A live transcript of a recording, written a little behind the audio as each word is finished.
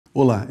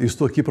Olá, eu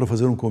estou aqui para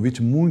fazer um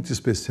convite muito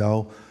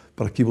especial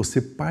para que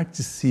você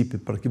participe,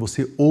 para que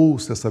você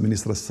ouça essa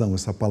ministração,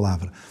 essa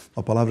palavra.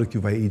 Uma palavra que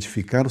vai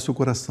edificar o seu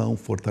coração,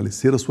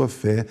 fortalecer a sua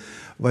fé,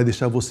 vai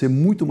deixar você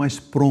muito mais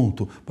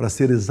pronto para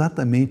ser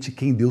exatamente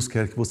quem Deus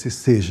quer que você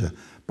seja.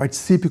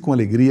 Participe com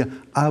alegria,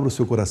 abra o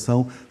seu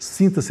coração,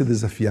 sinta-se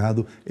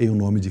desafiado em o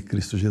nome de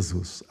Cristo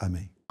Jesus.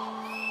 Amém.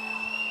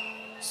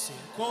 Sem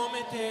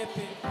cometer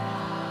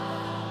pecado.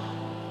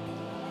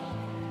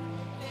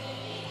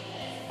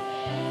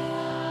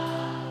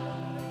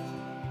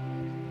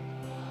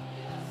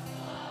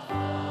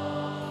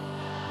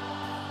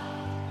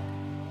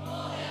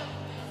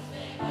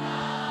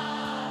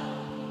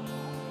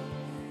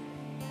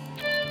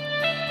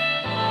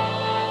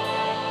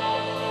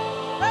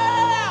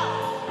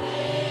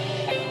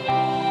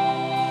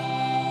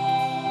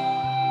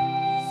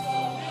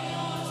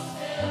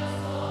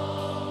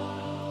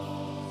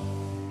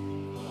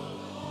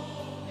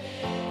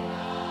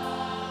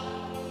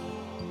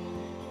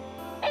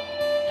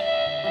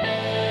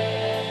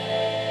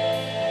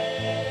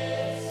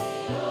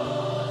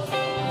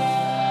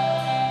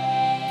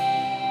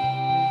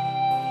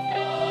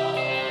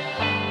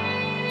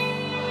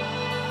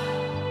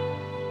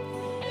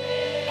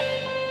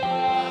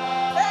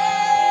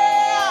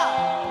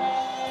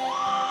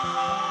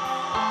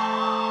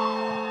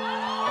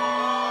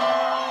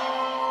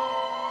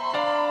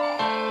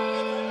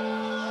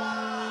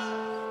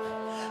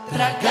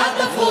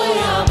 Tragada foi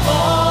a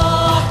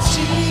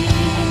morte,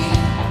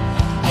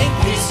 em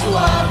Cristo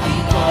a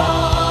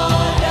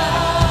vitória,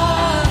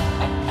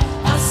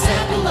 a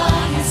cédula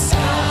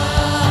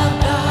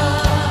riscada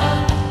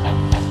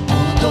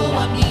mudou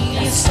a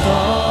minha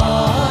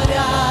história.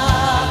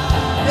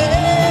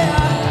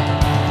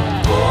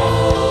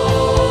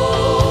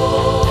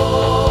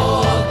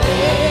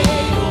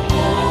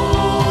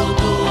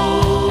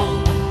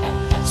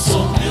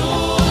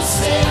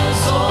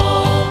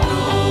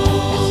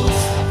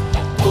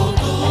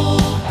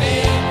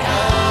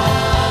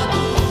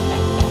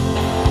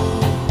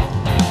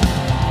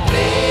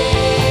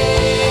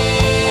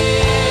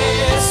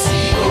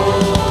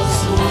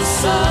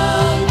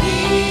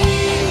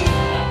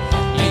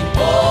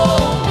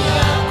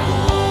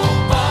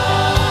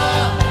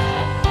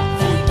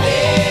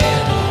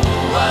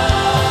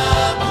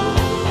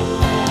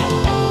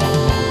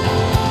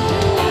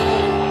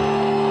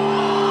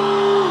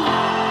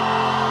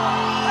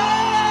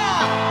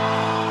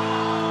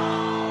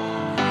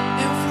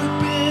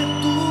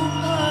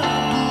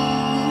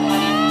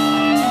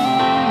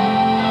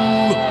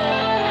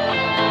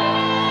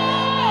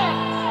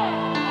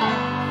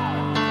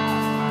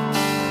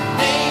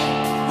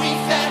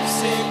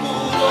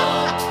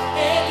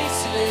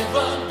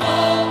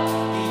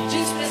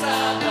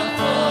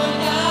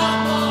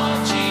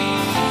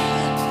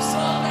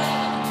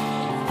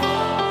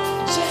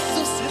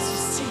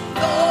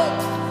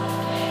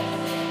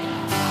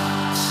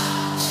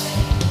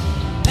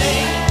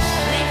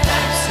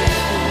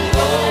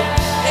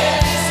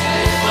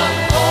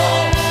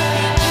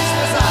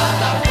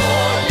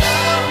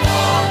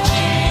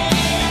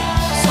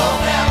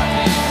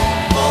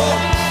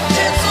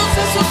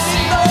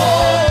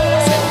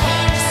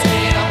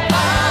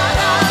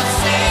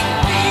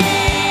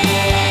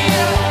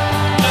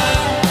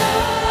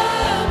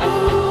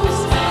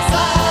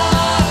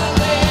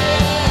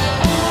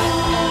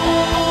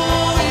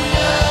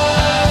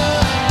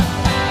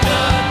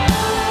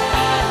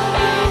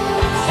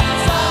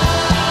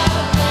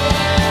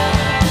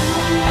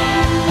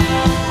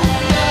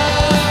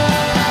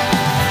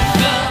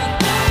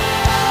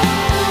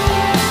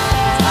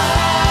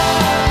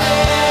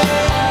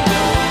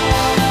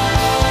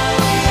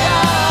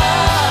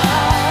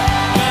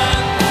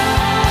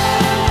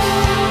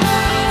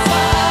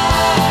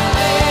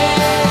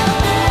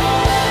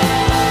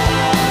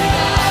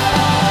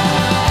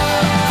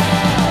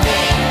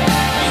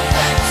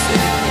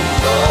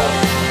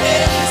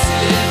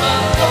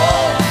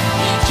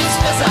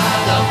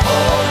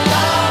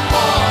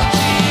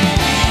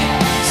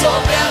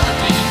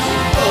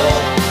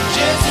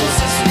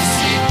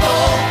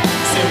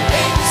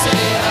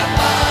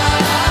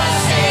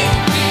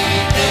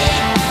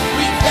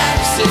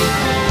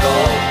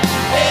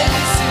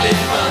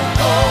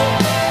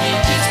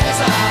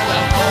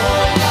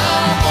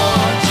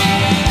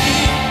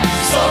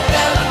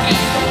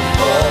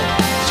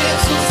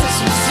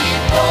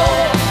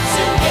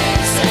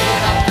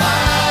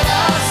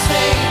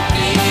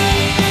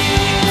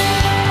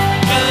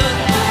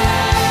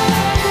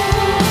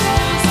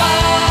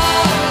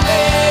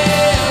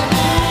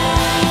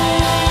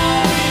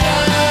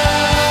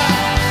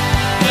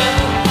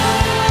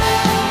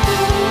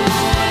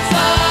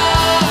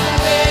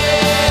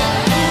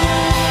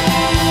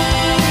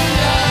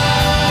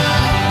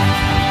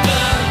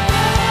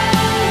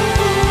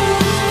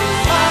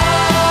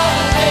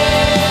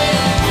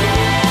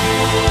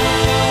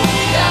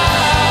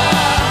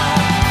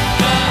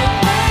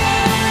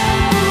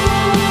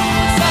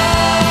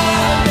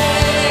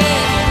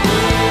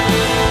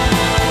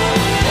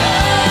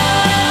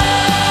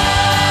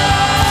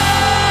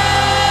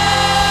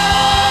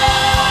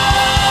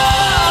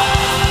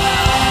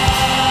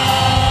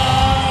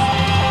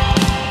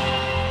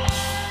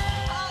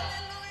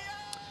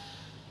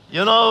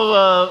 You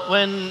know,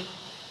 when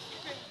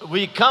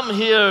we come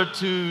here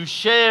to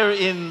share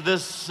in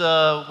this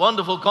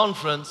wonderful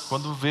conference,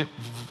 Quando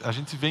a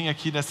gente vem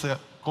aqui nessa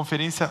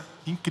conferência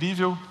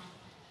incrível,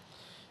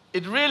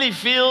 it really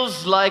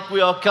feels like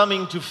we are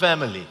coming to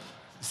family.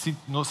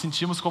 nós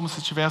sentimos como se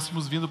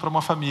estivéssemos vindo para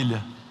uma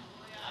família.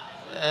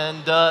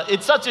 And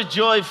it's such a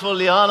joy for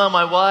Liana,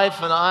 my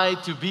wife, and I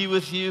to be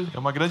with you. É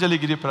uma grande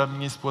alegria para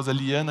minha esposa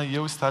Liana e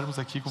eu estarmos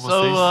aqui com So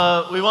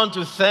vocês. we want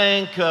to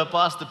thank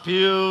Pastor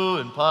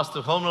Pew and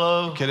Pastor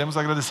Romulo, Queremos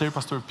agradecer o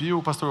pastor Pio,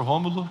 o pastor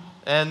Rômulo,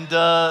 and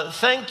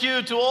thank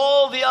you to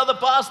all the other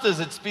pastors.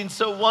 It's been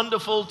so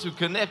wonderful to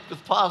connect with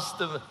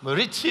Pastor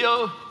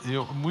Maurizio.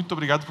 muito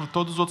obrigado por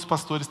todos os outros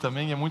pastores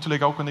também. É muito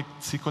legal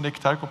se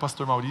conectar com o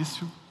pastor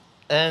Maurício.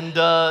 And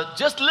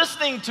just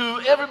listening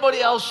to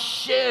everybody else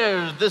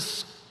share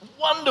this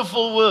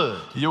wonderful word.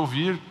 E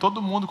ouvir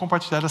todo mundo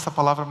compartilhar essa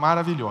palavra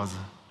maravilhosa.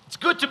 It's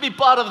good to be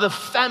part of the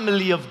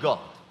family of God.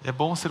 É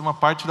bom ser uma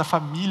parte da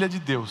família de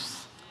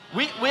Deus.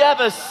 We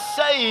have a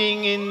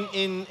saying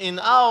in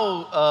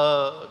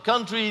our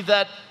country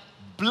that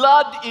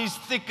blood is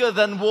thicker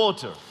than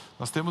water.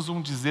 Nós temos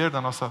um dizer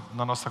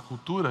na nossa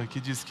cultura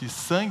que diz que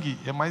sangue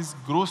é mais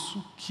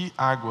grosso que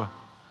água.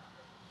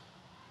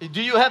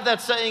 Do you have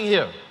that saying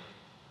here?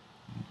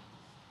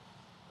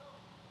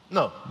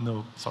 No.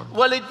 No, sorry.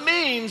 Well, it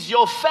means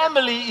your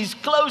family is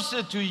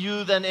closer to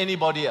you than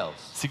anybody else.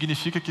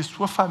 Significa que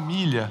sua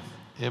família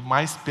é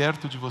mais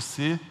perto de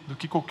você do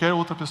que qualquer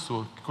outra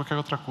pessoa, que qualquer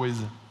outra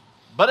coisa.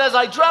 But as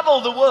I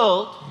travel the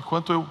world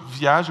Enquanto eu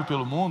viajo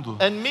pelo mundo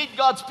and meet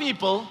God's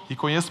people, e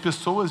conheço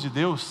pessoas de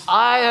Deus,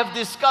 I have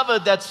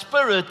discovered that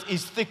spirit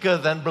is thicker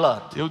than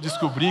blood. eu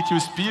descobri que o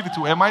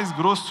espírito é mais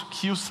grosso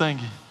que o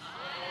sangue.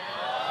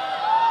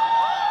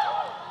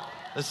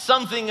 There's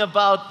something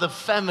about the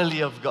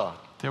family of God.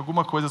 Tem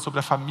alguma coisa sobre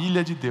a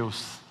família de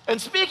Deus. And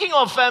speaking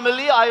of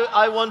family,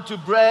 I want to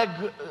brag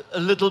a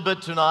little bit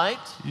tonight.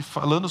 E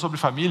falando sobre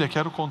família,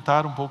 quero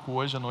contar um pouco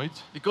hoje à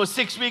noite. Because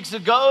 6 weeks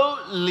ago,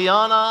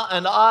 Liana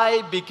and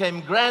I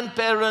became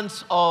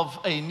grandparents of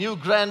a new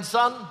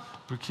grandson.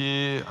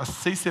 Porque há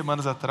 6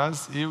 semanas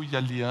atrás, eu e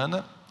a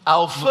Liana,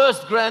 Our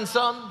first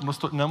grandson. nos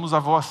tornamos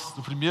avós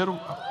do primeiro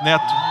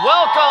neto.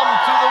 Welcome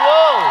to the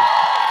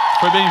world.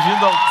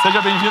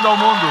 Seja bem-vindo ao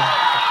mundo.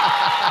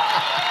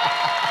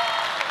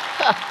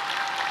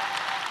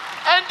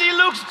 And he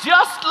looks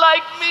just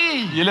like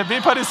me. E ele é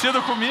bem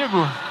parecido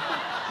comigo.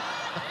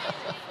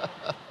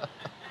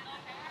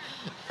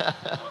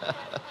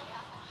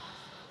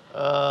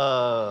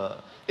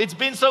 It's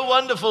been so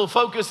wonderful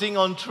focusing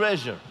on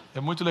treasure.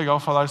 É muito legal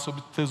falar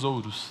sobre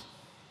tesouros.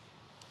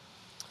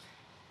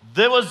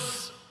 There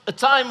was a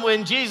time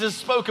when Jesus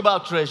spoke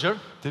about treasure,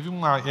 Teve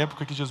uma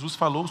época que Jesus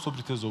falou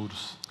sobre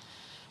tesouros.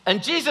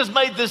 and Jesus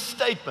made this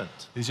statement.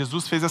 E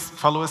Jesus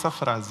falou essa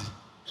frase.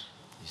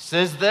 He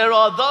says, there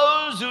are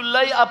those who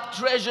lay up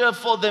treasure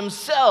for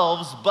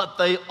themselves, but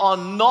they are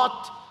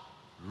not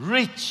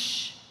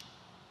rich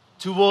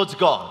towards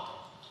God.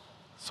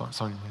 Sorry,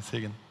 say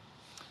again.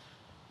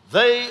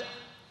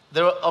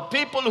 There are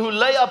people who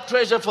lay up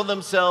treasure for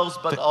themselves,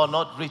 but are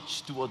not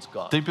rich towards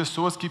God. Tem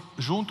pessoas que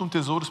juntam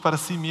tesouros para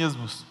si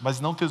mesmos, mas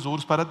não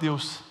tesouros para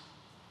Deus.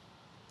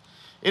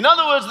 In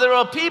other words, there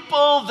are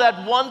people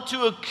that want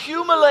to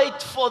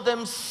accumulate for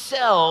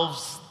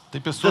themselves Tem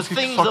pessoas the que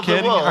things só of the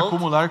querem world,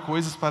 acumular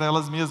coisas para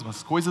elas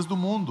mesmas, coisas do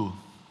mundo.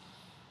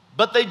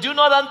 but they do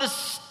not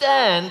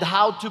understand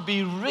how to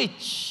be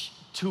rich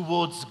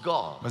towards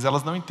God. Mas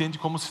elas não entendem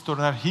como se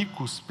tornar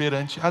ricos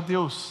perante a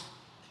Deus.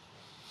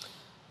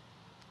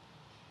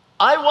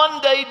 I one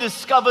day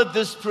discovered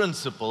this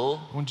principle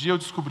Um dia eu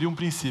descobri um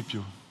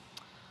princípio.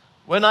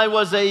 when I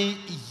was a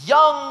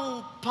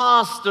young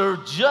pastor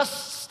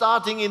just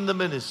starting in the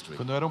ministry.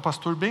 Quando eu era um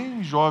pastor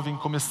bem jovem,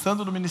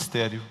 começando no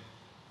ministério.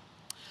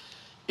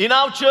 In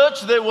our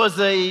church there was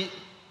a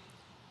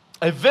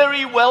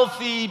very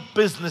wealthy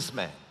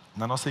businessman.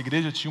 Na nossa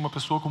igreja tinha uma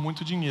pessoa com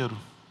muito dinheiro.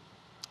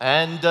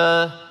 And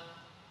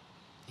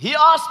he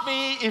asked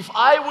me if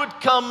I would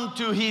come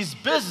to his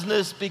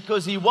business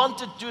because he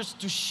wanted just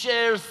to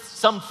share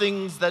some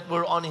things that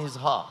were on his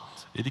heart.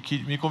 Ele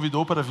me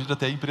convidou para vir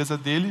até a empresa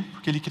dele,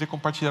 porque ele queria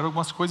compartilhar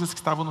algumas coisas que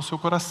estavam no seu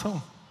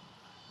coração.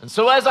 And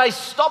so as I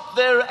stopped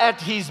there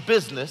at his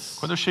business,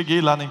 Quando eu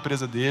cheguei lá na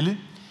empresa dele,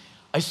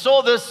 I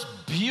saw this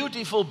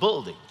beautiful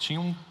building. tinha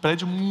um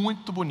prédio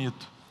muito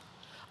bonito.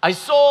 I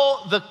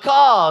saw the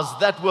cars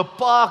that were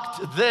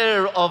parked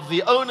there of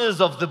the owners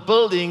of the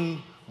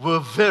building were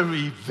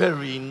very,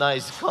 very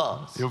nice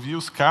cars. Eu vi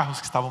os carros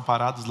que estavam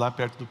parados lá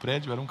perto do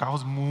prédio, eram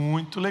carros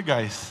muito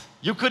legais.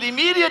 You could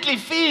immediately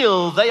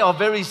feel they are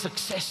very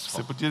successful.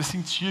 Você podia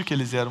sentir que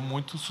eles eram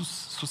muito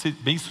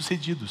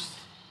bem-sucedidos.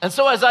 And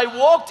so as I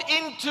walked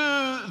into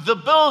the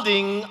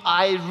building,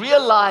 I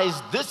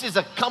realized this is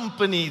a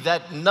company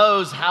that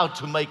knows how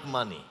to make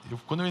money.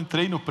 Quando eu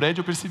entrei no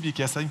prédio, eu percebi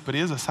que essa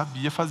empresa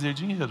sabia fazer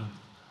dinheiro.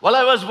 Well,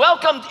 I was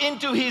welcomed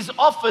into his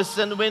office,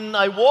 and when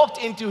I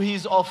walked into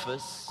his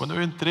office, Quando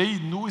eu entrei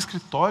no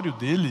escritório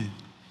dele,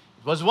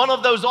 It was one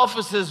of those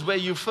offices where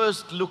you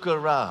first look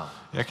around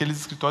É aqueles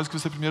escritórios que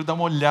você primeiro dá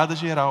uma olhada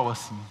geral,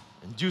 assim.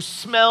 and you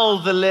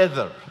smell the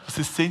leather.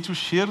 Você sente o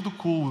cheiro do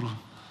couro.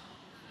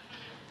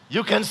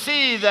 You can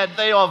see that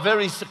they are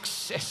very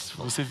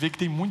successful. Você vê que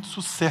tem muito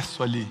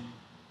sucesso ali.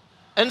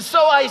 And so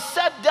I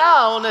sat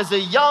down as a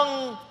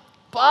young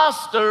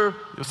pastor,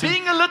 Eu sei-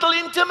 being a little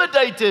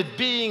intimidated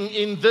being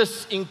in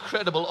this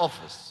incredible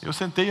office. Eu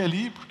sentei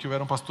ali porque eu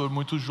era um pastor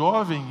muito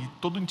jovem e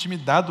todo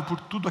intimidado por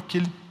tudo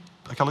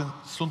aquela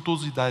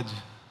suntuosidade.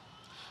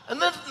 And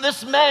then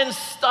this man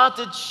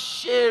started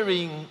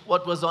sharing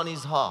what was on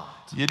his heart.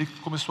 E ele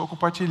começou a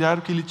compartilhar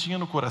o que ele tinha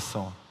no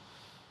coração.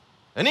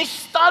 And he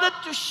started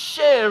to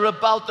share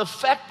about the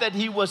fact that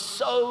he was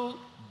so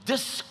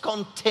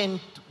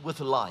discontent with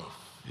life.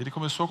 Ele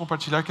começou a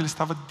compartilhar que ele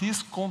estava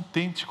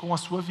descontente com a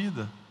sua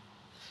vida.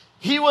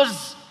 He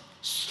was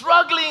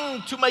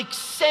struggling to make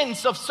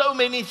sense of so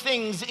many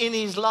things in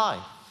his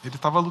life. Ele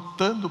estava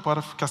lutando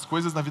para que as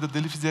coisas na vida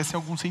dele fizessem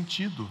algum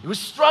sentido. He was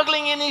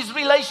struggling in his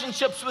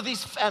relationships with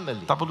his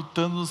family. Estava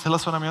lutando nos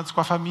relacionamentos com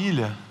a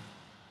família.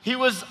 He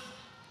was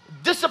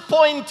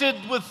disappointed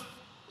with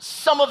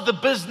some of the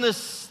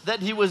business that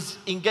he was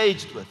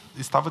engaged with.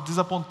 Estava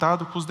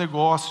desapontado com os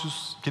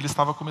negócios que ele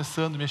estava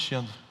começando e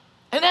mexendo.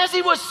 And as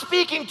he was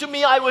speaking to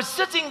me, I was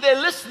sitting there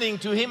listening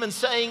to him and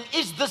saying,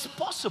 "Is this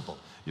possible?"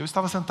 Eu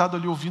estava sentado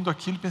ali ouvindo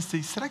aquilo e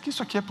pensei, será que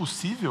isso aqui é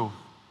possível?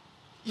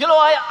 You know,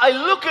 I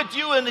look at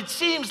you and it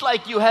seems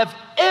like you have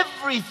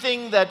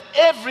everything that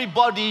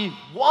everybody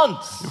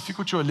wants. Eu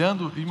fico te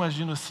olhando e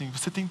imagino assim,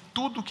 você tem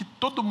tudo que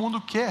todo mundo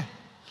quer.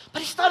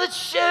 But he started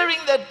sharing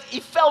that he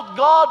felt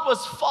God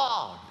was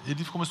far.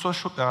 Ele começou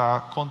a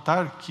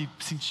contar que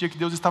sentia que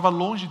Deus estava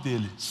longe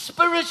dele.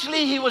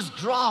 Spiritually, he was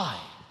dry.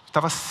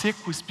 Estava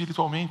seco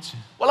espiritualmente.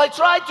 Well, I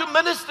tried to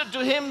minister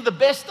to him the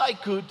best I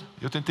could.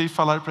 Eu tentei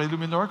falar para ele o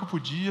melhor que eu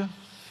podia.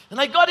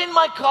 And I got in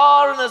my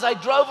car and as I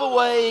drove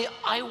away,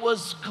 I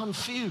was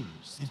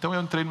confused. Então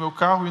eu entrei no meu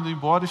carro indo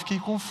embora e fiquei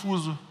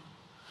confuso.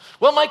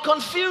 Well, my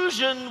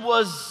confusion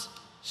was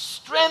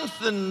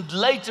strengthened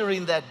later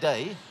in that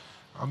day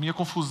A minha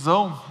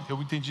confusão,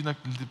 eu entendi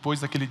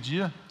depois daquele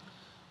dia,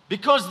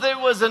 because there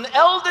was an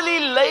elderly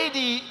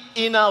lady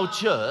in our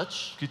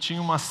church que tinha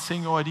uma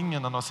senhorinha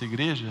na nossa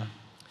igreja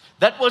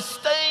that was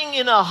staying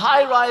in a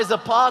high-rise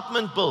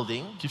apartment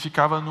building. que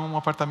ficava num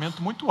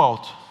apartamento muito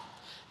alto.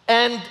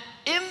 And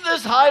in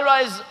this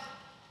high-rise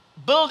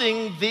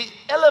building, the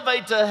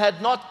elevator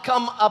had not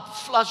come up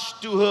flush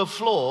to her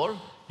floor.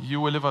 E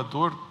o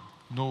elevador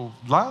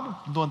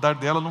lá no andar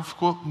dela não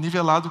ficou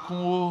nivelado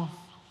com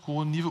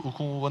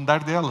o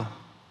andar dela.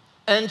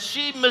 And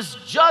she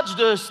misjudged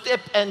her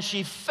step and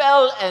she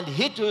fell and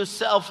hit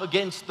herself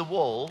against the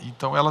wall.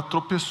 Então ela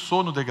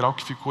tropeçou no degrau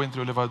que ficou entre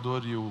o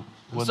elevador e o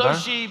So andar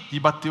she- e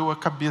bateu a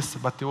cabeça,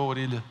 bateu a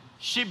orelha.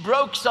 She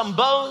broke some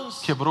bones.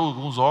 Quebrou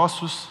alguns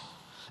ossos.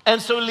 And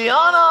so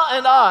Liana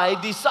and I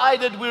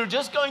decided we were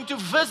just going to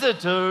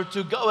visit her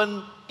to go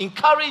and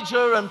encourage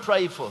her and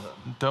pray for her.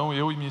 Então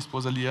eu e minha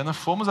esposa Liana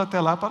fomos até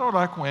lá para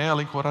orar com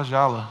ela,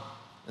 encorajá-la.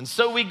 And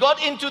so we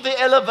got into the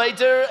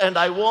elevator and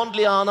I warned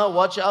Liana,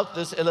 watch out,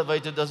 this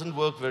elevator doesn't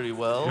work very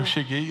well. Eu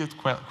cheguei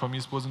com a minha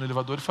esposa no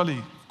elevador e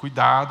falei,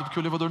 cuidado porque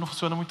o elevador não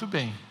funciona muito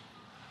bem.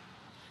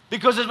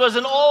 Because it was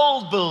an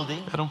old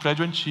building. Era um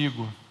prédio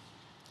antigo.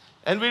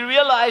 And we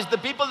realized the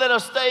people that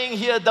are staying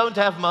here don't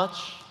have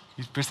much.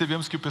 E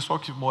percebemos que o pessoal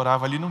que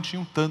morava ali não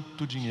tinha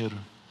tanto dinheiro.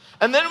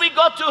 And then we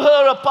got to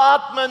her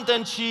apartment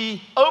and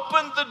she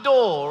opened the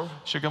door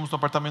Chegamos no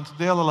apartamento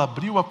dela, ela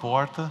abriu a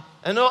porta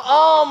and her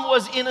arm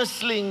was in a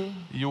sling.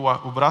 e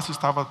o braço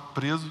estava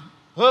preso,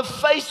 Her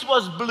face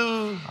was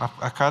blue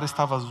a cara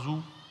estava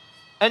azul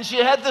and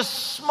she had this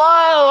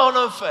smile on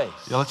her e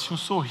face. ela tinha um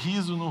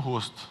sorriso no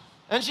rosto.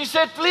 And she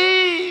said,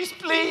 please,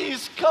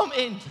 please come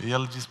in. E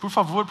ela disse, por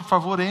favor,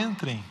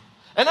 entrem.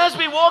 And as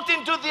we walked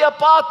into the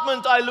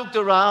apartment, I looked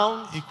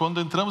around E quando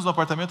entramos no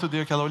apartamento, eu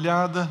dei aquela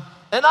olhada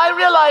and I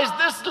realized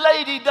this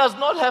lady does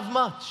not have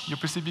much. e eu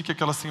percebi que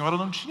aquela senhora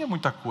não tinha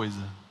muita coisa.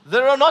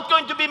 There are not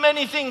going to be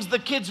many things the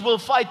kids will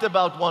fight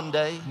about one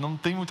day Não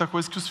tem muita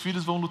coisa que os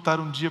filhos vão lutar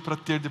um dia para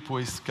ter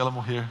depois que ela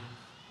morrer.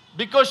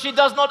 because she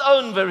does not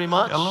own very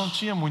much. Ela não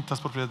tinha muitas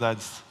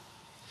propriedades.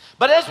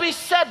 But as we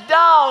sat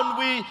down,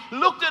 we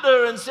looked at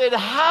her and said,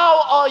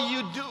 how are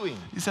you doing?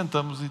 E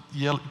sentamos e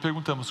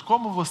perguntamos,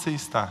 como você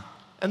está?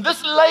 And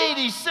this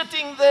lady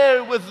sitting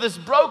there with this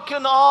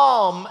broken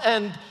arm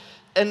and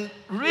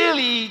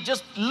really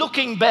just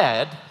looking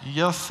bad,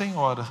 E a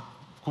senhora,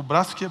 com o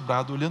braço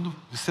quebrado, olhando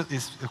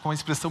com uma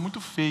expressão muito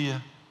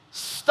feia,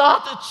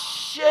 started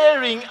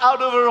sharing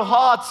out of her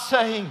heart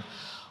saying,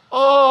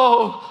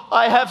 oh,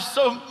 I have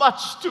so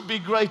much to be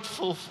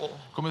grateful for.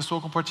 começou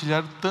a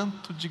compartilhar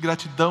tanto de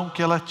gratidão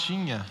que ela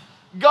tinha.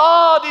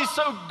 God is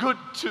so good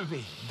to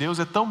me. Deus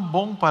é tão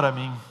bom para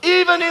mim.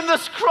 Even in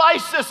this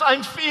crisis,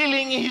 I'm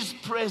feeling His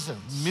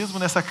presence. Mesmo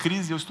nessa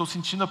crise, eu estou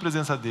sentindo a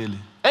presença dele.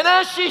 And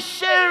as she's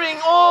sharing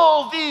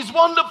all these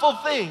wonderful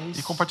E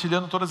things,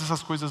 compartilhando todas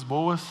essas coisas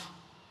boas,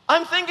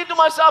 I'm thinking to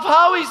myself,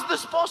 how is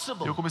this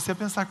possible? eu comecei a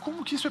pensar,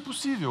 como que isso é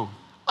possível?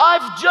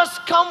 I've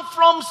just come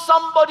from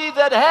somebody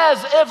that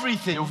has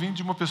everything. Eu vim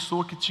de uma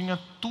pessoa que tinha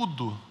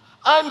tudo.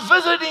 I'm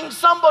visiting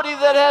somebody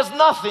that has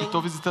nothing.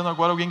 Estou visitando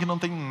agora alguém que não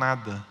tem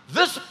nada.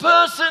 This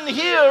person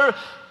here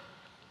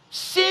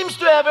seems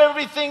to have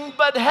everything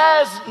but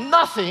has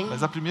nothing.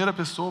 Mas a primeira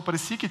pessoa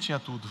parecia que tinha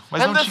tudo,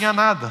 mas And não this tinha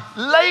nada.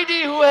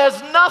 lady who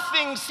has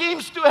nothing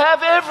seems to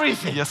have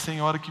everything. E a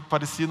senhora que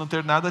parecia não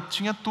ter nada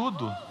tinha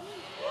tudo.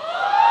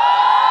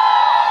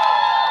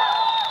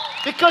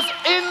 Because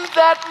in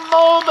that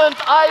moment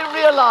I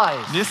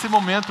realized, Nesse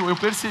momento eu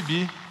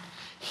percebi,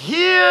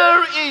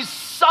 here is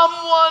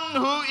someone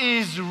who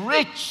is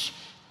rich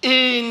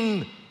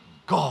in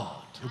God.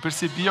 eu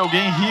percebi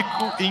alguém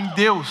rico em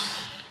Deus.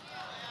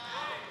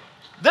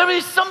 There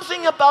is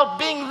something about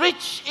being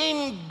rich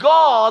in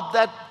God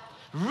that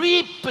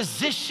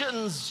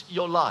repositions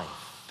your life.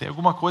 Tem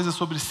alguma coisa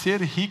sobre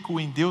ser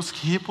rico em Deus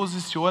que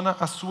reposiciona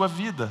a sua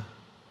vida.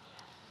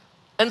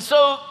 And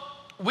so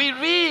we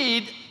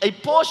read a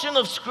portion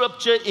of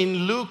scripture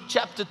in Luke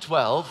chapter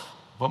 12.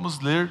 Vamos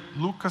ler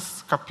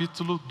Lucas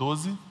capítulo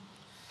 12,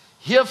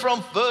 Here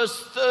from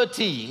verse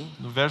 13.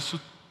 no verso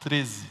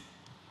 13.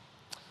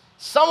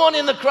 Someone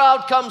in the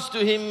crowd comes to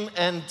him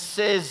and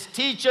says,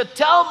 "Teacher,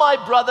 tell my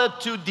brother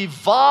to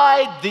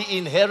divide the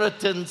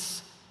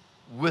inheritance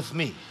with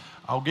me."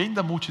 Alguém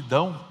da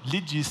multidão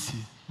lhe disse: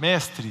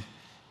 Mestre,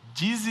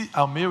 dize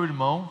ao meu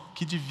irmão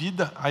que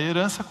divida a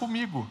herança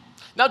comigo.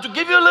 Now, to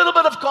give you a little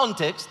bit of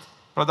context,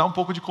 Para dar um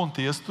pouco de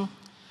contexto,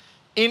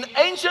 in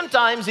ancient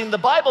times, in the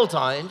Bible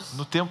times,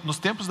 nos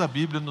tempos da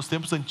Bíblia, nos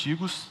tempos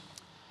antigos,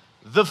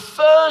 the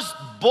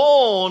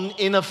firstborn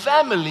in a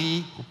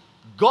family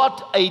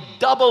got a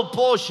double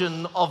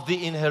portion of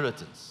the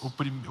inheritance.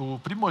 o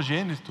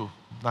primogênito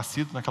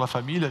nascido naquela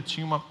família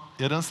tinha uma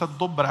herança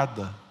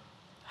dobrada.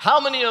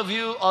 How many of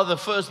you are the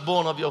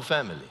firstborn of your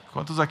family?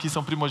 Quantos aqui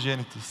são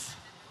primogênitos?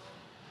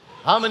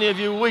 How many of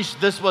you wish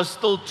this was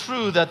still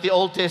true, that the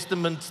Old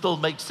Testament still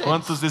makes sense?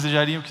 Quantos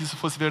desejariam que isso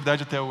fosse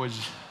verdade até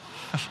hoje?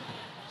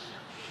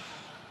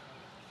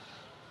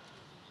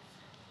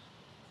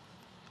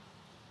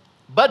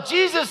 But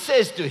Jesus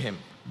says to him,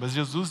 Mas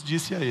Jesus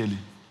disse a ele: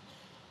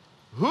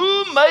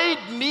 "Who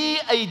made me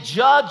a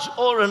judge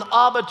or an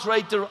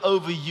arbitrator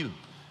over you?"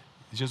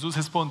 Jesus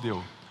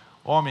respondeu: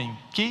 Homem,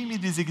 quem me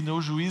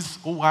designou juiz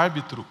ou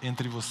árbitro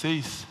entre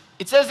vocês?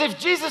 It's as if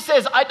Jesus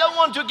says, "I don't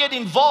want to get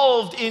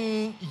involved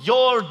in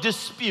your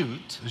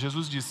dispute."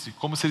 Jesus disse,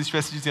 como se ele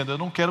estivesse dizendo: eu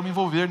não quero me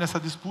envolver nessa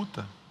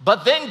disputa.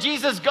 But then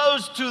Jesus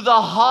goes to the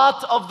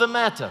heart of the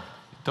matter.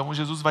 Então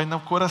Jesus vai no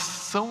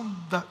coração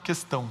da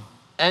questão.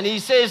 And he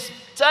says,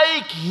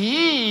 "Take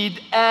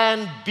heed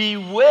and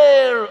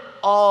beware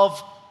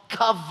of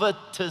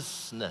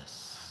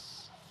covetousness."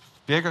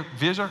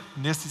 Veja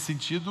nesse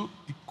sentido,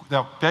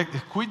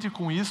 cuide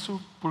com isso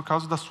por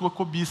causa da sua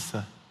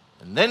cobiça.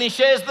 And then he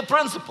shares the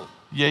principle.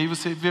 E aí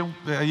você vê,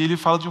 aí ele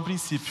fala de um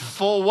princípio.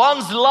 For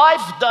one's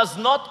life does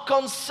not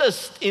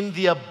consist in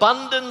the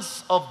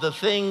abundance of the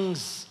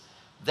things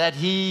that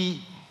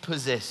he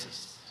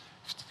possesses.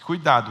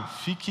 Cuidado,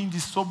 fiquem de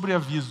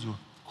sobreaviso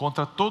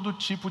contra todo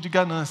tipo de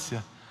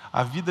ganância.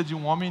 A vida de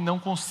um homem não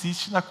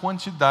consiste na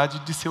quantidade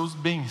de seus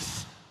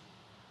bens.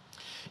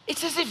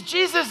 It's as if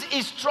Jesus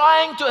is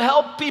trying to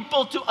help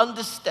people to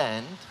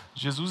understand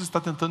Jesus está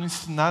tentando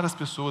ensinar as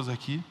pessoas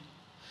aqui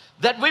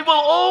that we will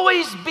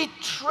always be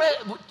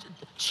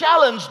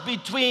challenged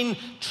between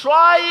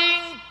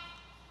trying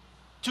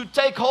to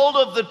take hold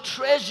of the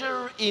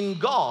treasure in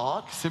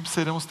God que sempre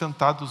seremos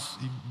tentados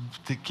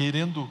e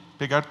querendo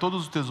pegar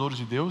todos os tesouros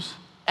de Deus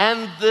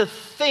and the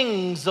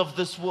things of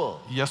this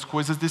world. e as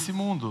coisas desse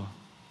mundo.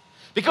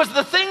 Because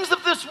the things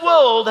of this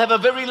world have a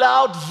very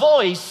loud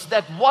voice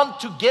that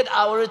want to get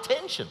our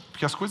attention.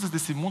 Porque as coisas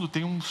desse mundo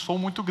têm um som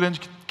muito grande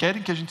que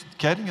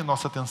querem a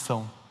nossa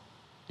atenção.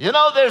 You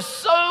know, there's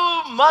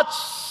so much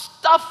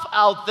stuff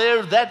out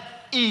there that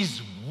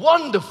is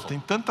wonderful. Tem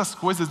tantas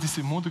coisas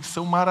desse mundo que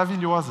são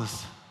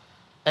maravilhosas.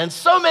 And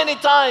so many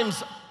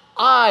times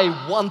I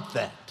want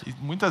that. E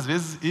muitas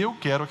vezes eu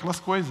quero aquelas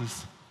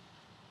coisas.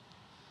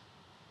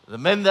 The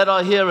men that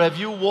are here, have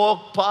you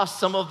walked past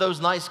some of those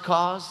nice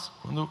cars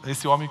Quando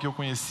esse homem que eu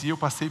conheci, eu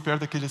passei perto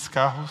daqueles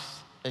carros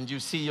and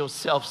you see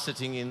yourself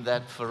sitting in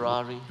that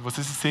Ferrari? e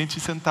você se sente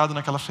sentado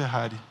naquela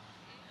Ferrari.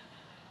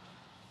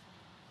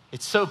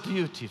 It's so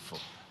beautiful.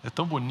 É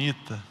tão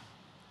bonita.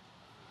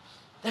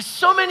 There's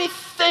so many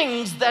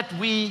things that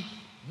we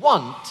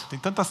want, Tem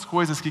tantas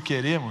coisas que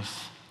queremos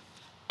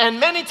and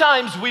many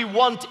times we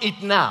want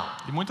it now.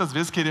 e muitas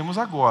vezes queremos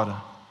agora.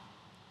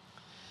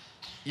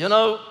 You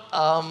know,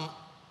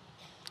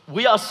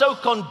 we are so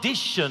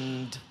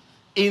conditioned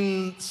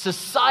in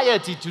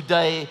society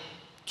today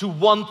to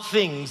want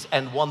things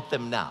and want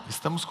them now.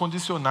 Estamos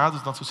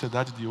condicionados na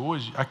sociedade de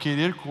hoje a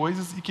querer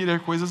coisas e querer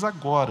coisas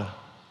agora.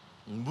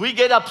 We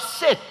get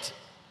upset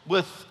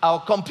with our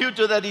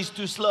computer that is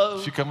too slow,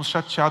 Ficamos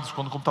chateados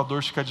quando o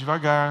computador fica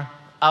devagar,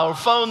 our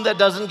phone that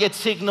doesn't get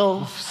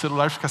signal, o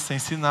celular fica sem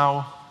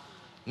sinal,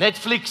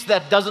 Netflix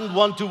that doesn't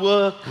want to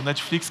work. o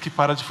Netflix que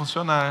para de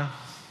funcionar.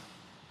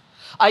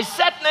 I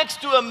sat next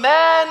to a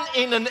man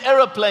in an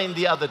aeroplane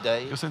the other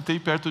day, Eu sentei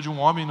perto de um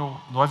homem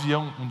no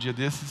avião um dia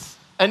desses.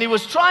 and he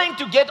was trying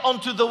to get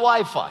onto the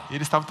Wi-Fi.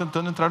 Ele estava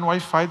tentando entrar no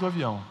Wi-Fi do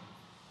avião.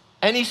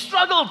 And he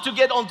struggled to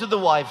get onto the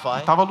Wi-Fi.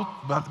 Estava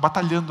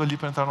batalhando ali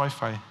para entrar no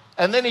Wi-Fi.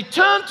 And then he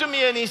turned to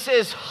me and he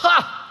says,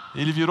 "Ha!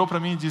 Ele virou para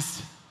mim e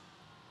disse: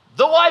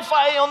 The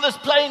Wi-Fi on this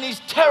plane is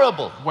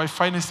terrible." o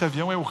Wi-Fi nesse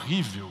avião é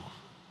horrível.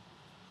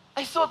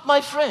 I thought,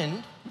 my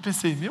friend, Eu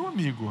pensei, meu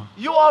amigo,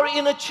 you are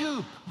in a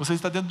tube. você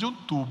está dentro de um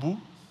tubo,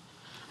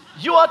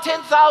 You are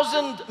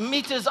 10,000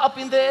 meters up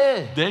in the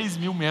air.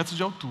 10.000 metros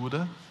de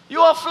altura,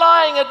 You are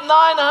flying at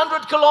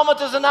 900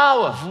 kilometers an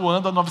hour.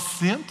 voando a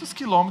 900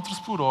 km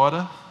por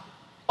hora.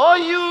 Are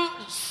you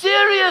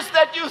serious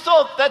that you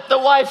thought that the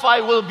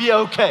Wi-Fi will be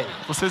okay?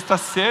 Você está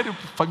sério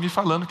me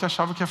falando que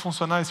achava que ia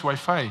funcionar esse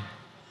Wi-Fi?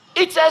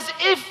 It's as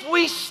if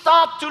we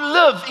start to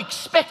live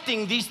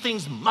expecting these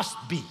things must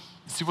be.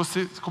 Se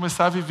você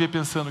começar a viver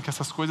pensando que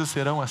essas coisas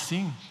serão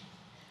assim,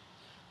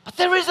 But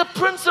there is a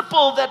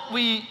principle that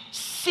we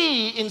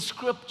see in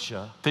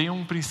Scripture tem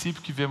um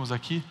princípio que vemos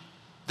aqui,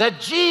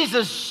 that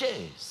Jesus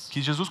shares.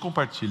 que Jesus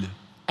compartilha.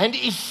 And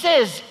he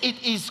says it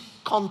is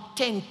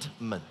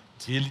contentment.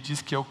 Ele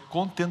diz que é o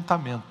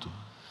contentamento.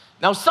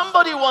 Now,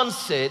 somebody once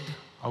said,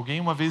 Alguém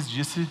uma vez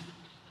disse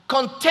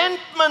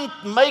contentment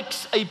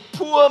makes a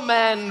poor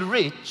man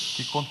que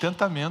rich,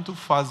 contentamento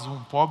faz um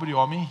pobre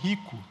homem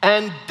rico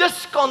and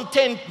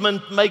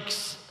discontentment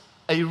makes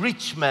a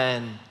rich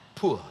man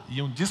poor.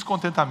 e um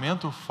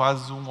descontentamento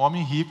faz um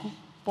homem rico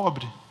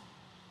pobre.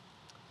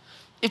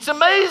 It's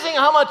amazing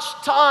how much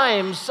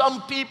time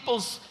some people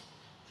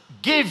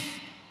give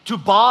to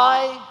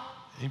buy,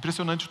 É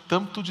impressionante o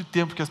tanto de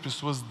tempo que as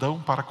pessoas dão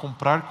para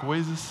comprar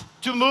coisas,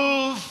 to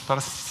move,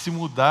 para se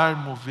mudar,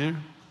 mover,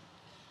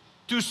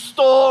 to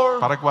store,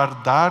 para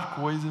guardar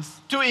coisas,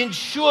 to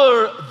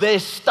insure their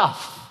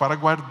stuff. para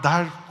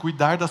guardar,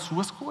 cuidar das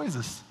suas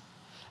coisas.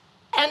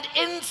 And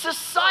in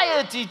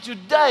society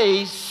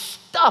today,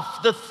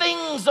 stuff, the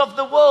things of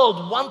the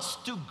world wants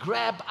to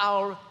grab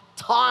our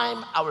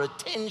time, our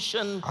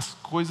attention, As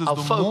coisas our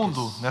do focus.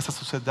 mundo, nessa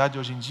sociedade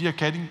hoje em dia,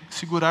 querem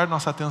segurar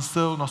nossa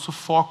atenção, nosso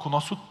foco,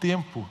 nosso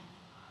tempo.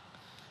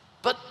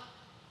 But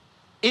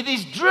it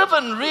is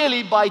driven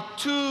really by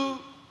two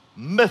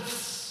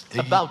myths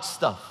about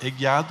stuff. É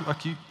guiado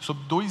aqui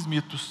sobre dois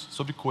mitos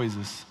sobre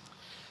coisas.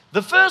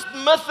 The first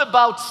myth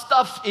about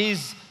stuff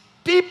is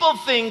people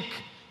think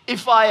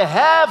if I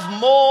have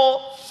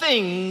more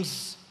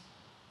things,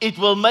 it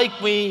will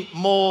make me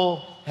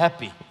more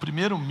happy. O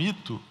primeiro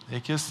mito é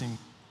que assim,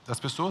 as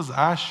pessoas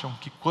acham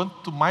que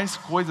quanto mais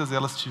coisas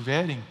elas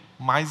tiverem,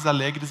 mais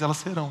alegres elas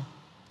serão.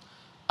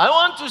 I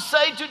want to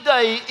say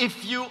today,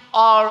 if you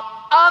are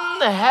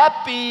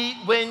unhappy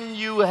when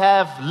you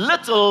have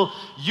little,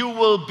 you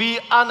will be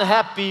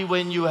unhappy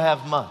when you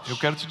have much. Eu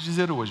quero te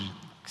dizer hoje,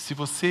 que se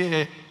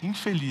você é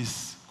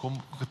infeliz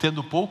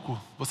tendo pouco,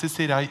 você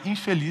será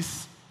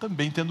infeliz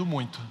também tendo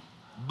muito.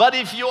 But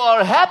if you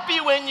are happy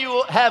when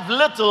you have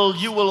little,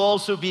 you will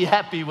also be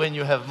happy when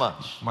you have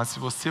much. Mas se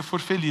você for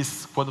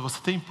feliz quando você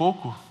tem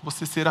pouco,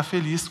 você será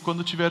feliz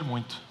quando tiver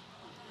muito.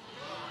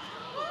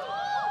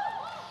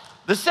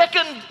 The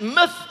second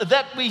myth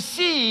that we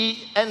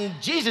see, and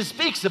Jesus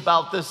speaks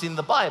about this in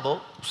the Bible,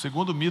 O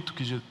segundo mito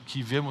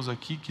que vemos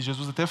aqui, que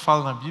Jesus até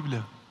fala na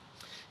Bíblia,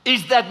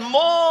 is that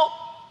more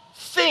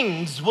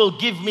things will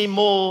give me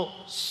more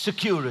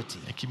security.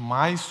 é que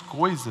mais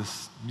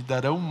coisas me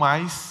darão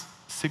mais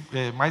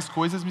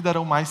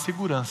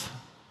segurança.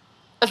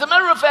 As a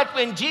matter of fact,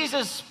 when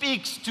Jesus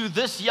speaks to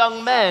this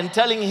young man,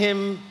 telling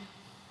him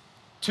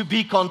to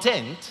be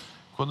content,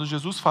 Quando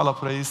Jesus fala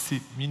para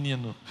esse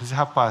menino, esse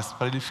rapaz,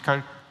 para ele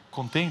ficar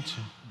contente,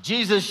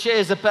 Jesus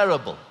shares a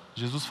parable.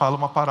 Jesus fala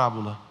uma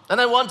parábola. And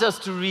I want us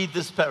to read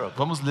this parable.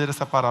 Vamos ler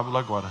essa parábola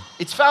agora.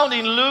 It's found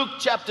in Luke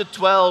chapter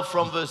 12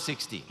 from verse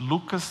 16.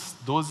 Lucas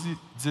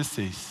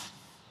 12:16.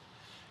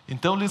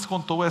 Então lhes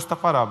contou esta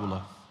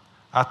parábola.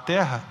 A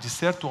terra de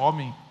certo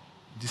homem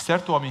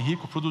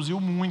rico produziu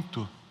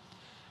muito.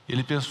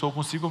 Ele pensou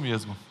consigo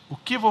mesmo: o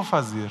que vou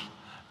fazer?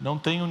 Não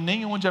tenho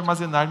nem onde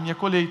armazenar minha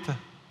colheita.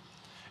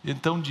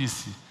 Então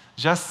disse: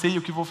 já sei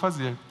o que vou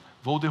fazer.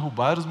 Vou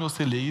derrubar os meus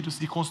celeiros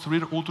e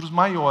construir outros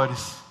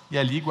maiores, e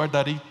ali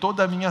guardarei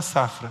toda a minha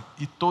safra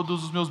e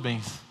todos os meus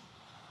bens.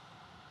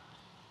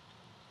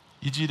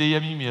 E direi a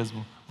mim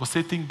mesmo: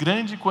 você tem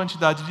grande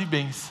quantidade de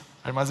bens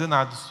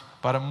armazenados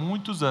para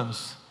muitos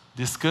anos.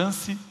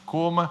 Descanse,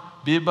 coma,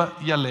 beba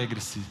e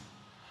alegre-se.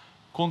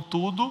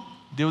 Contudo,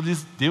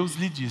 Deus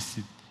lhe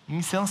disse: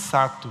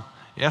 insensato,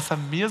 essa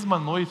mesma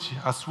noite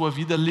a sua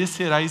vida lhe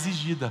será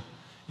exigida.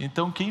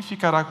 Então quem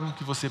ficará com o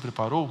que você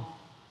preparou?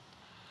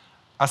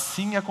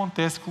 Assim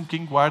acontece com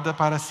quem guarda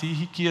para si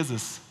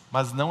riquezas,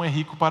 mas não é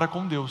rico para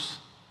com Deus.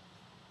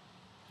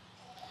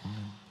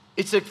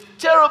 It's a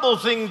terrible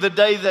thing the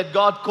day that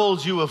God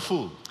calls you a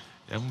fool.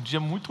 É um dia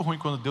muito ruim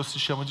quando Deus se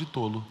chama de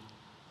tolo.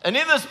 And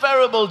in this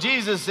parable,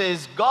 Jesus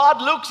says,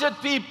 God looks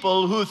at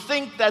people who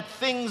think that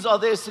things are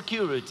their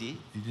security.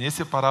 E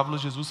nessa parábola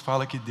Jesus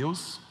fala que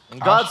Deus And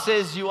God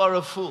says, you are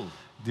a fool.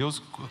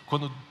 Deus,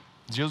 quando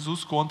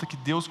Jesus conta que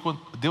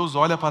Deus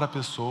olha para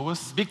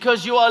pessoas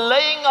because you are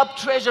laying up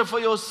treasure for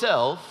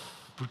yourself,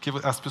 porque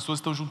as pessoas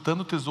estão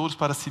juntando tesouros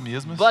para si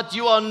mesmas, but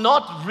you are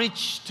not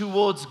rich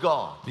towards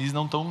God. e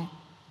não estão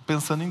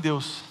pensando em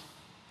Deus.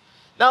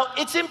 Now,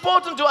 it's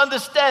important to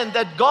understand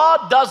that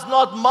God does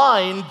not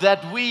mind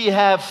that we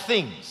have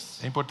things.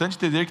 É importante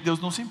entender que Deus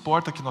não se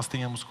importa que nós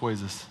tenhamos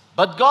coisas,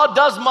 But God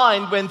does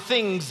mind when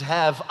things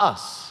have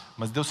us.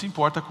 mas Deus se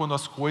importa quando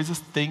as coisas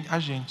têm a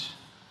gente.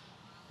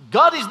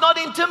 God is not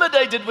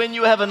intimidated when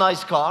you have a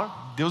nice car.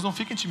 Deus não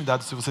fica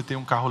intimidado se você tem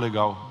um carro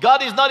legal.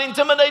 God is not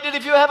intimidated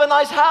if you have a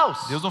nice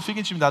house. Deus não fica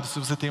intimidado se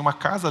você tem uma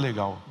casa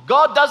legal.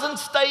 God doesn't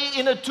stay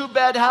in a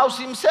two-bed house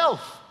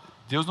himself.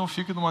 Deus não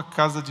fica numa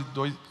casa de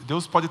dois...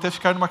 Deus pode até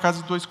ficar numa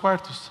casa de 2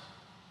 quartos.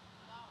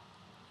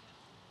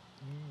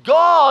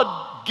 God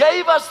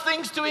gave us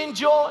things to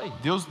enjoy.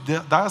 Deus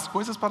dá as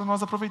coisas para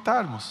nós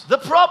aproveitarmos. The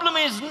problem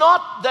is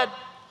not that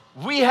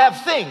we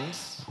have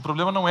things. O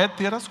problema não é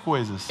ter as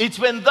coisas. It's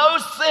when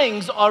those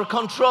things are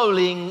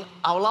controlling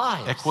our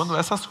lives. É quando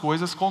essas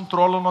coisas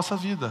controlam nossa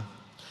vida.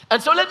 And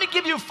so let me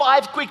give you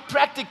 5 quick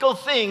practical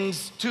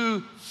things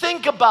to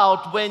think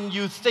about when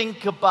you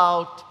think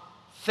about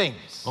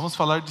things. Vamos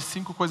falar de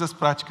 5 coisas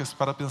práticas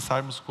para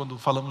pensarmos quando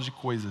falamos de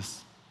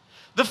coisas.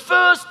 The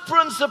first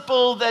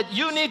principle that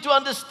you need to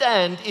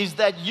understand is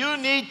that you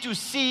need to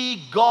see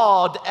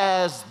God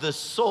as the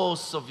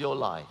source of your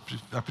life.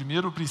 O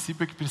primeiro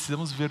princípio é que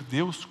precisamos ver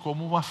Deus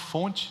como uma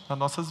fonte nas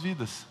nossas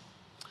vidas.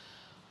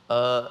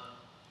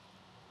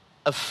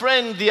 A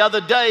friend the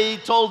other day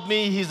told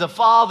me he's a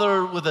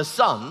father with a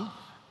son,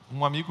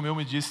 Um amigo meu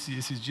me disse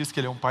esses dias que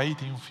ele é um pai e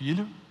tem um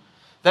filho,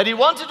 that he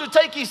wanted to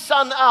take his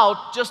son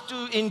out just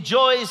to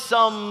enjoy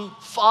some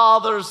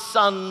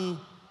father-son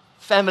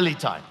family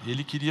time. e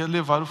ele queria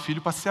levar o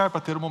filho passear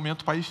para ter um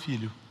momento pai e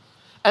filho.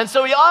 And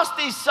so he asked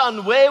his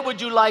son, "Where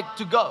would you like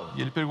to go?"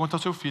 E ele pergunta ao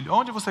seu filho: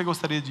 onde você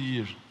gostaria de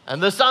ir? And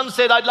the son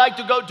said, "I'd like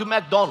to go to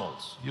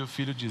McDonald's." E o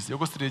filho diz: eu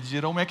gostaria de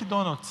ir ao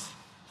McDonald's.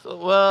 So,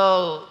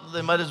 well,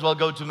 they might as well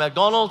go to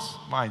McDonald's.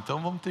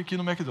 Então vamos ter que ir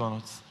no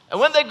McDonald's. And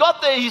when they got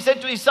there, he said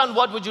to his son,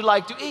 "What would you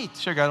like to eat?"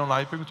 Chegaram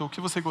lá e perguntou: o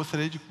que você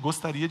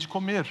gostaria de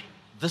comer?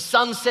 The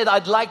son said,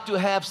 "I'd like to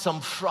have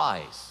some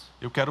fries."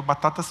 Eu quero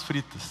batatas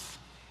fritas.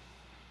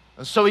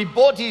 And so he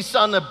bought his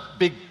son a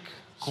big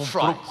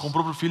Comprou fries.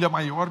 para o filho a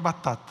maior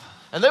batata.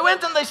 And they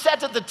went and they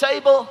sat at the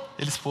table,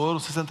 Eles foram,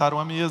 se sentaram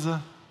à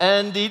mesa.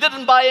 and he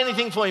didn't buy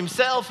anything for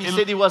himself. He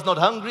said he was not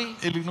hungry.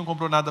 Ele não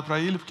comprou nada para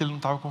ele porque ele não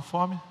estava com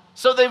fome.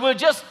 So they were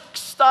just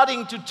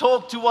starting to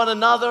talk to one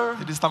another.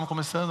 Eles estavam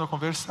começando a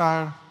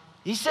conversar.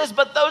 He says,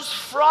 "But those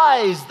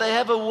fries, they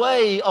have a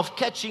way of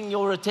catching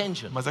your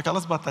attention." Mas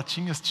aquelas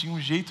batatinhas tinham um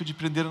jeito de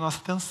prender a nossa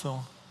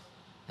atenção.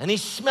 And he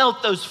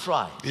smelt those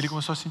fries. Ele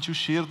começou a sentir o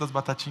cheiro das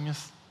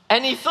batatinhas.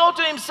 And he thought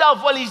to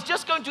himself, well, he's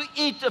just going to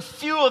eat a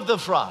few of the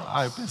fries.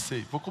 Eu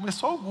pensei, vou comer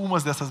só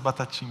algumas dessas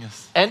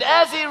batatinhas. And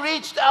as he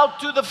reached out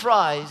to the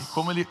fries,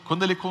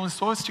 Quando ele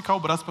começou a esticar o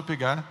braço para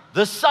pegar,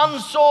 the son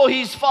saw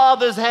his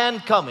father's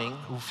hand coming,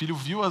 o filho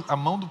viu a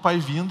mão do pai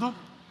vindo,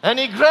 and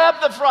he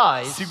grabbed the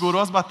fries,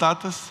 segurou as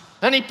batatas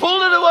and he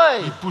pulled it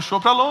away. e puxou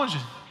para longe.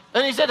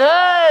 And he said,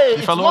 "Hey, E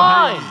it's falou: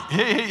 mine."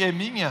 Ei, é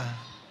minha.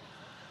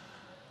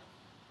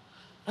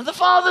 And the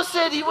father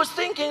said he was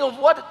thinking of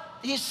what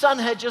his son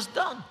had just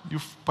done. E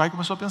o pai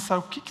começou a pensar: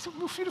 o que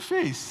meu filho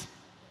fez?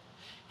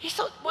 He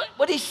thought,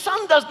 what his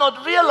son does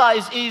not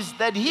realize is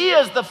that he,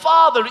 as the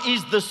father,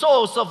 is the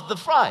source of the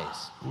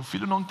fries. O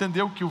filho não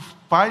entendeu que o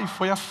pai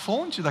foi a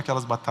fonte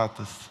daquelas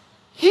batatas.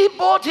 He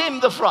bought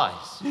him the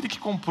fries. Ele que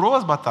comprou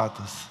as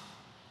batatas.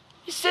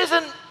 He says,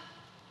 and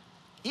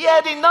he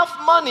had enough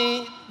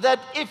money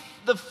that if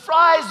the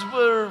fries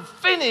were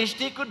finished,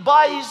 he could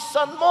buy his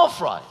son more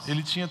fries.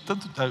 Ele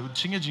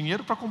tinha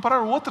dinheiro para comprar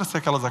outras se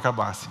aquelas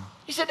acabassem.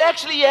 He said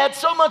actually he had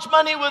so much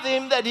money with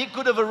him that he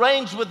could have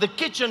arranged with the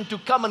kitchen to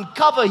come and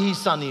cover his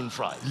son in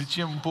fries. Ele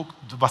tinha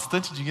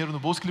bastante dinheiro no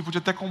bolso que ele podia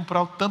até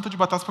comprar o tanto de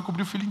batatas para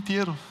cobrir o filho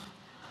inteiro.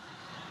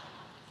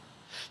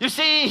 You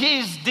see,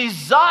 his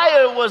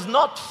desire was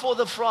not for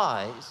the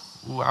fries.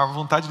 A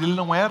vontade dele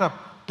não era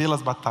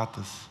pelas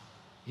batatas.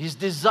 His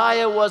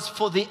desire was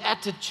for the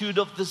attitude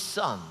of the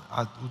son.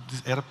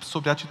 Era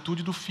sobre a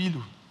atitude do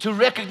filho. To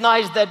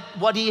recognize that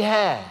what he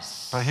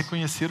has Para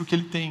reconhecer o que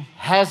ele tem.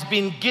 has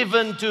been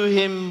given to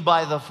him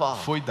by the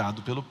Father. Foi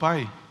dado pelo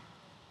pai.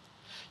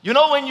 You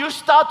know, when you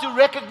start to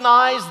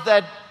recognize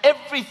that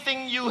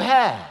everything you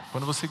have,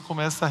 Quando você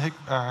começa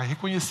a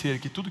reconhecer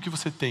que tudo que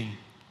você tem,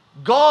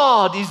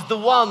 God is the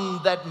one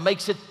that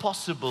makes it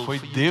possible foi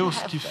for you Deus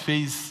to have que that.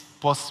 fez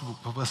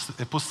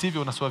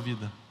possível na sua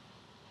vida.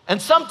 And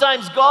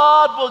sometimes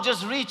God will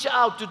just reach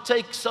out to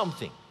take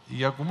something.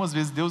 E algumas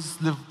vezes Deus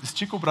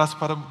estica o braço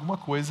para alguma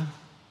coisa.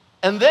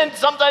 And then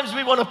sometimes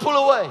we want to pull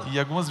away. E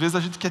algumas vezes a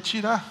gente quer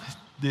tirar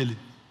dele.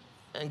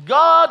 And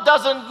God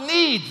doesn't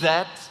need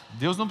that.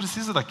 Deus não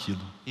precisa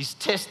daquilo. He's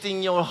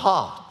testing your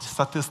heart.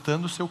 Está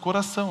testando o seu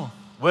coração.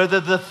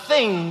 whether the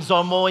things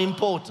are more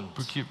important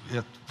Porque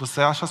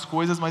você acha as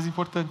coisas mais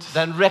importantes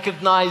than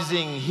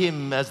recognizing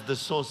Him as the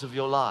source of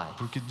your life.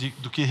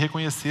 do que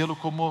reconhecê-lo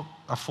como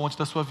a fonte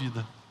da sua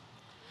vida.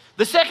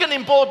 The second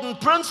important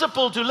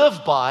principle to live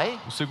by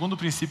O segundo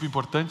princípio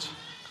importante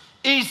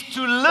is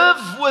to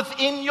live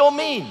within your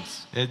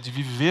means. é de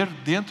viver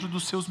dentro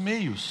dos seus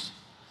meios.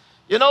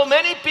 You know,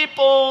 many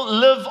people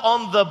live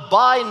on the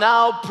buy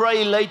now,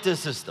 pray later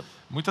system.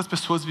 Muitas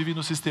pessoas vivem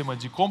no sistema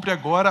de compre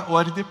agora,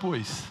 ore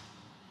depois.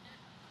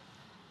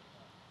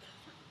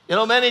 You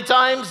know, many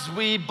times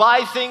we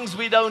buy things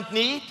we don't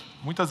need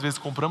Muitas vezes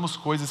compramos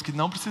coisas que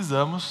não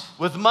precisamos,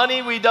 with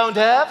money we don't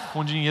have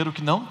com dinheiro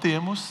que não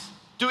temos,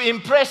 to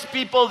impress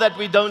people that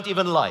we don't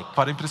even like.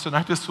 para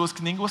impressionar pessoas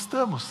que nem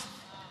gostamos.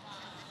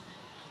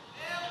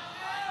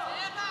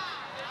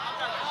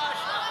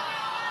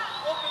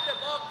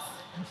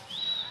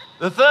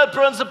 The third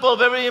principle,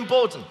 very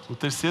important. O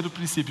terceiro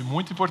princípio,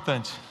 muito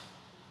importante.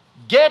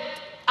 Get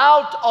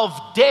out of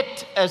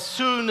debt as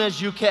soon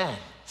as you can.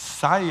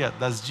 Saia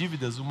das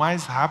dívidas o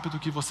mais rápido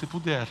que você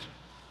puder.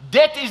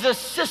 Debt is a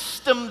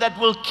system that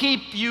will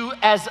keep you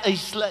as a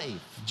slave.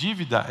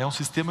 Dívida é um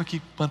sistema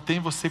que mantém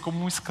você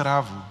como um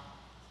escravo.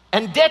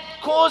 And debt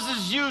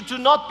causes you to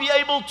not be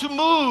able to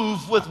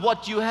move with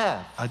what you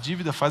have. A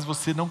dívida faz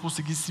você não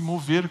conseguir se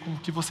mover com o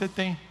que você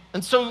tem.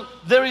 And so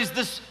there is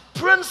this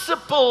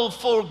principle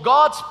for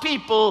God's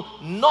people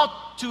not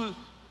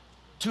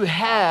to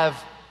have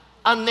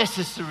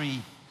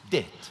unnecessary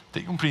debt.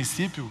 Tem um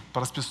princípio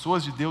para as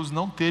pessoas de Deus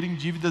não terem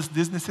dívidas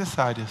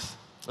desnecessárias.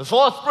 The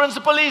fourth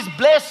principle is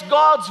bless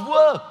God's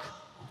work.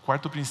 O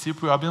quarto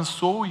princípio é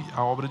abençoe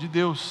a obra de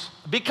Deus.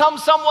 Become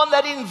someone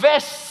that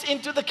invests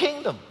into the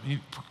kingdom. E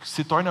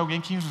se torne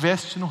alguém que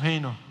investe no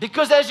reino.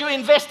 Because as you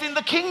invest in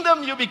the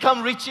kingdom, you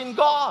become rich in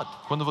God.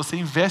 Quando você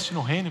investe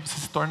no reino, você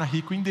se torna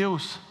rico em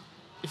Deus.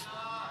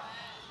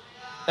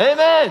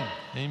 Amen.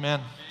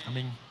 Amen.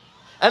 Amém.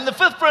 And the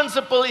fifth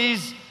principle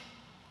is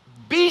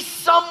be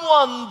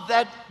someone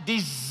that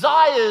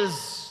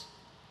desires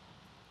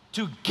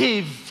to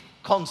give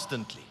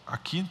constantly.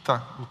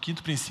 O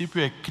quinto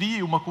princípio é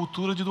crie uma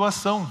cultura de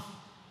doação.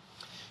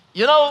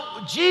 You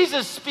know,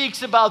 Jesus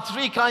speaks about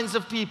three kinds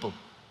of people.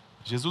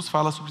 Jesus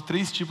fala sobre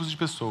 3 tipos de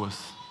pessoas.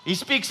 He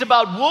speaks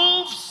about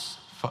wolves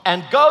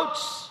and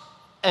goats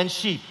and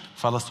sheep.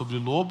 Fala sobre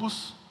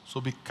lobos,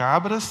 sobre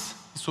cabras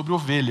e sobre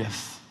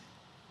ovelhas.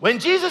 When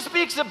Jesus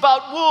speaks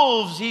about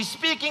wolves, he's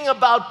speaking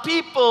about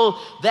people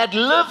that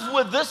live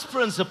with this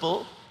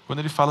principle. Quando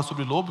ele fala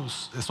sobre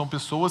lobos, são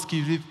pessoas que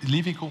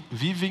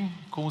vivem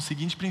com o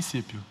seguinte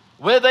princípio.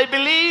 Where they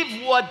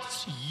believe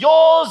what's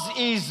yours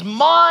is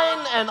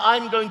mine and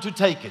I'm going to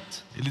take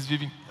it. Eles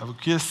vivem, o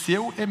que é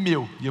seu é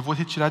meu e eu vou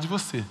retirar de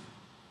você.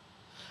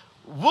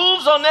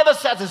 Wolves are never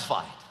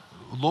satisfied.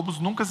 Lobos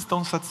nunca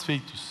estão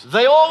satisfeitos.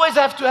 They always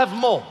have to have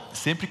more.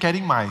 Sempre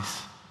querem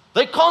mais.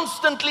 They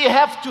constantly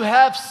have to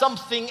have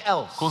something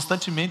else.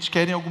 Constantemente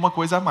querem alguma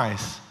coisa a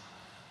mais.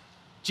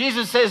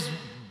 Jesus says,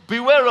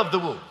 beware of the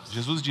wolves.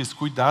 Jesus diz,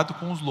 cuidado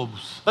com os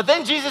lobos. But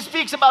then Jesus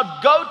speaks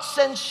about goats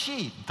and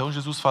sheep. Então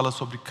Jesus fala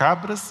sobre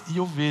cabras e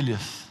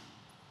ovelhas.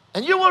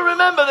 And you will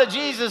remember that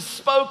Jesus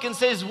spoke and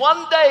says,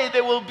 one day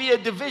there will be a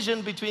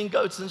division between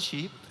goats and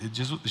sheep.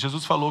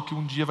 Jesus falou que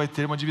um dia vai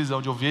ter uma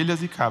divisão de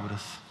ovelhas e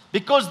cabras.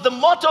 Because the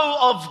motto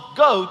of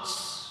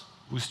goats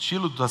O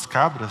estilo das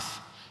cabras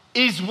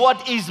is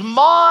what is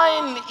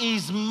mine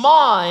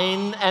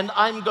and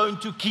I'm going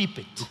to keep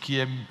it.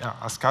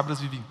 as cabras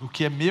vivem, o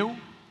que é meu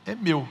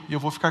e eu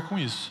vou ficar com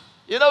isso.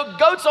 You know,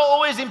 goats are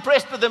always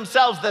impressed with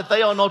themselves that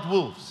they are not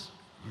wolves.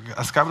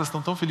 As cabras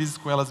estão tão felizes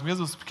com elas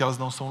mesmas porque elas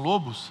não são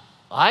lobos.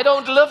 I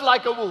don't live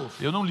like a wolf.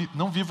 Eu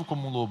não vivo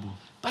como um lobo.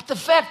 But the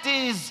fact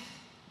is,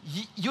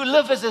 you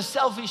live as a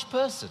selfish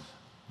person.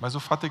 Mas o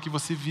fato é que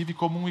você vive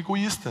como um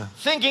egoísta,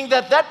 Thinking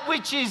that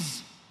which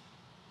is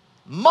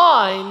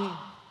mine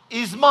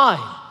is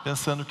mine.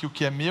 pensando que o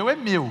que é meu é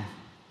meu.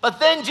 But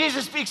then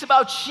Jesus speaks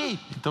about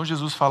sheep. Então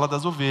Jesus fala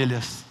das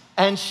ovelhas.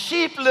 And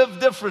sheep live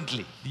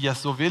differently. E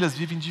as ovelhas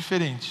vivem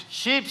diferente.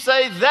 Sheep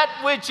say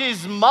that which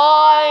is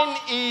mine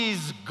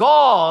is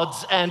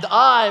God's and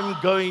I'm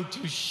going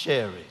to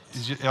share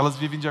it. Elas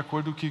vivem de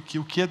acordo que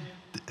o que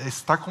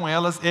está com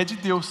elas é de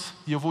Deus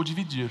e eu vou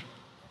dividir.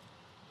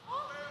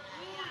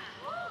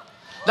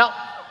 Now,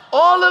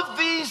 all of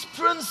these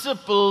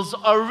principles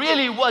are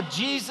really what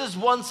Jesus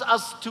wants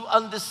us to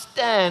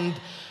understand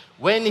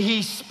when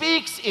he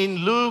speaks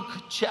in Luke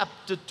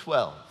chapter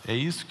 12. É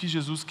isso que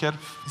Jesus quer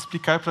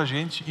explicar para a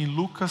gente em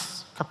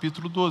Lucas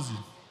capítulo 12.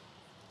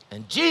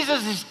 And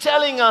Jesus is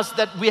telling us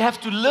that we have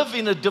to live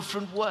in a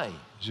different way.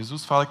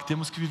 Jesus fala que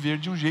temos que viver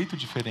de um jeito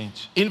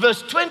diferente. In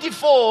verse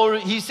 24,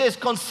 he says,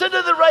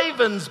 consider the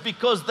ravens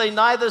because they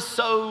neither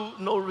sow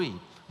nor reap.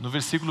 No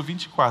versículo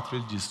 24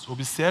 ele diz,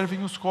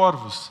 observem os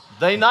corvos,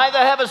 They neither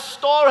have a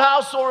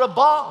storehouse or a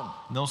barn.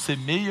 não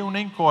semeiam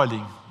nem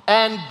colhem,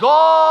 And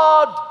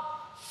God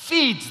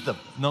feeds them.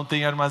 não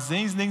têm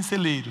armazéns nem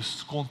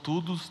celeiros,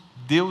 contudo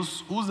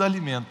Deus os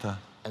alimenta.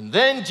 And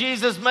then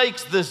Jesus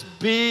makes this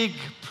big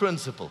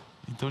principle.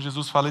 Então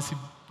Jesus fala esse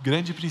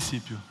grande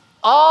princípio.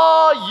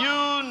 Are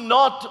you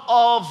not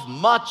of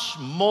much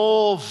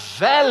more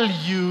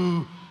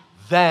value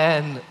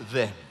than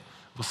them?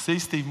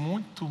 Vocês têm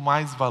muito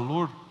mais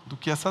valor do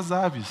que essas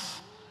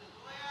aves.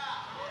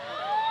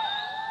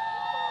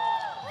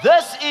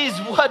 This is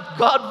what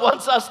God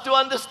wants us to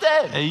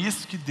understand. É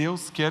isso que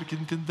Deus quer que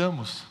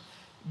entendamos.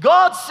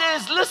 God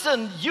says,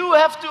 listen, you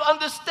have to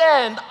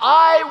understand,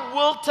 I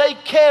will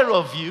take care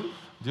of you.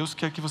 Deus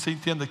quer que você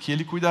entenda que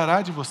Ele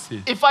cuidará de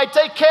você. If I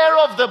take care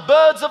of the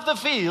birds of the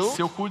field,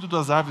 Se eu cuido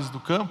das aves do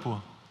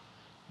campo,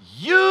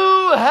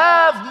 you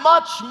have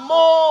much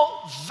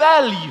more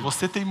value.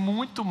 você tem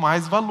muito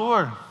mais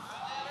valor.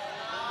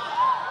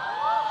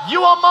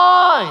 You are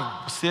mine.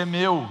 Você é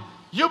meu.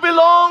 You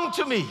belong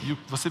to me. E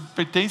você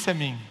pertence a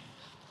mim.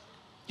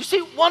 You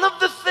see, one of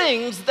the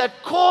things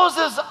that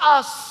causes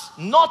us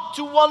not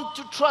to want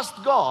to trust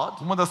God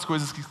Uma das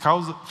coisas que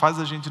faz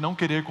a gente não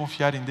querer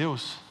confiar em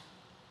Deus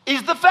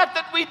is the fact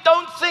that we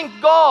don't think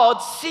God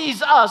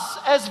sees us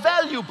as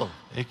valuable.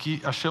 é que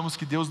achamos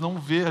que Deus não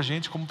vê a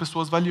gente como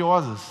pessoas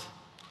valiosas.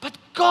 But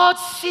God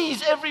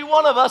sees every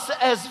one of us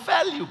as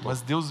valuable.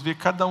 Mas Deus vê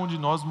cada um de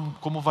nós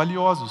como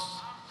valiosos.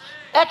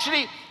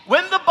 Actually,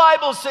 when the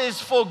Bible says,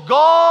 for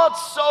God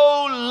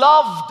so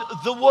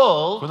loved the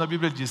world, Quando a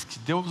Bíblia diz que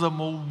Deus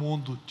amou o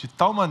mundo de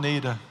tal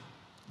maneira,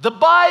 the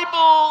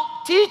Bible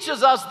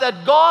teaches us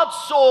that God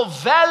saw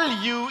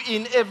value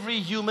in every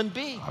human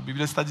being. a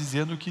Bíblia está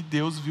dizendo que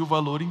Deus viu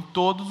valor em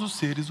todos os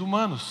seres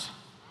humanos.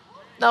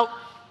 Now,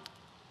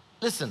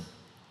 listen,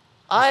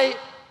 I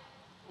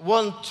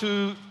want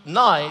to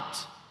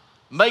tonight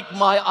make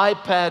my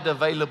iPad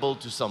available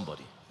to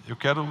somebody. Eu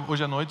quero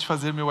hoje à noite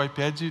fazer meu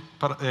iPad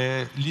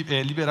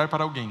liberar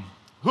para alguém.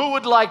 Who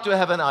would like to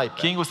have an iPad?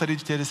 Quem gostaria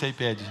de ter esse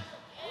iPad?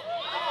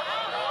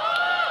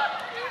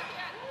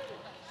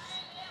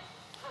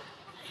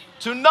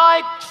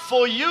 Tonight,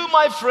 for you,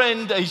 my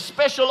friend, a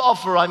special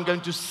offer. I'm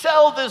going to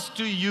sell this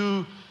to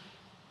you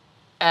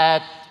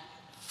at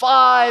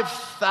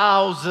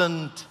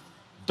 $5,000.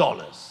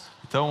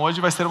 Então hoje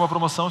vai ser uma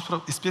promoção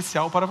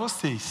especial para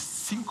vocês.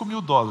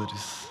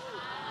 $5.000.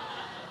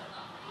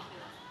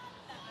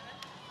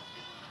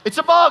 It's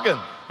a bargain.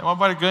 É uma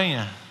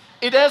barganha.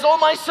 It has all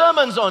my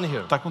sermons on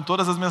here. Está com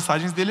todas as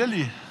mensagens dele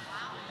ali.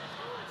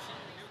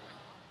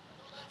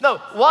 No,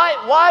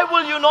 why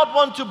will you not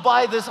want to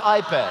buy this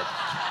iPad?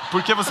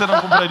 Por que você não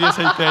compraria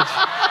esse iPad?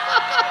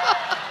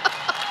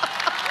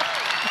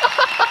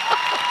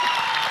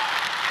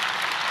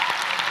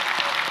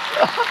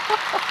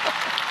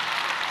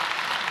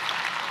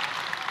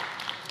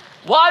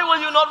 Why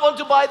will you not want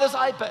to buy this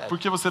iPad? Por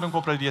que você não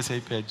compraria esse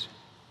iPad?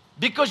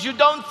 Because you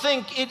don't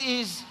think it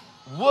is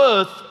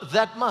worth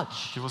that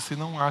much. Porque você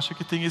não acha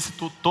que tem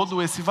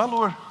todo esse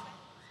valor.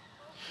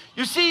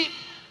 You see,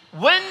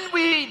 when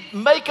we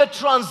make a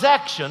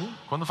transaction,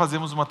 Quando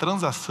fazemos uma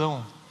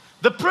transação,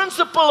 the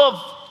principle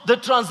of the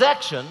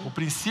transaction o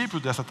princípio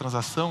dessa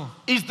transação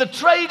is the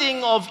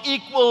trading of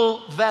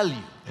equal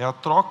value. é a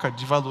troca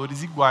de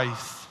valores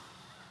iguais.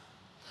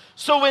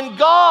 So when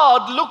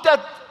God looked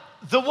at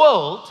the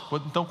world,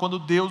 Então, quando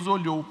Deus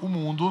olhou o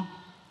mundo,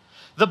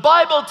 the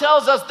Bible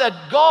tells us that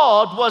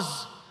God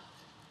was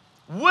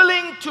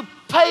willing to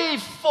pay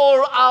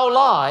for our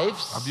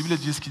lives a Bíblia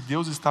diz que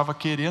Deus estava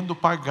querendo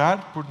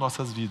pagar por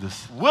nossas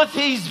vidas with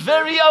His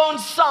very own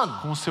Son.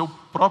 com o seu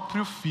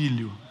próprio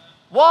filho.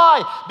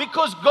 Why?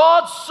 Because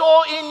God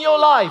saw in your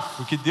life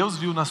Porque Deus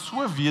viu na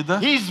sua vida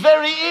His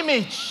very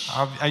image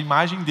a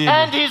imagem dele.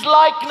 and His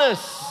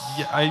likeness.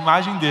 E a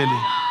imagem dele.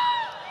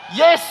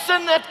 Yes,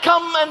 sin had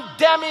come and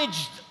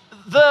damaged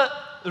the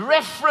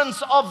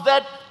reference of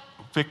that,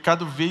 O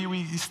pecado veio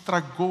e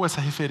estragou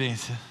essa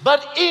referência.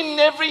 but in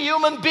every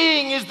human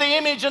being is the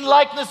image and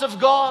likeness of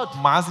God.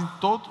 Mas em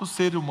todo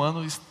ser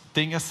humano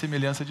tem a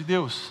semelhança de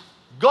Deus.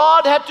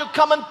 God had to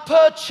come and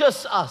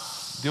purchase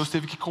us. Deus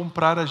teve que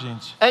comprar a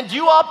gente. And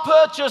you are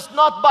purchased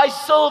not by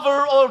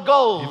silver or E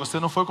gold, você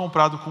não foi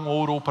comprado com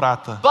ouro ou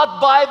prata, but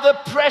by the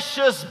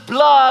precious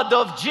blood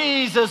of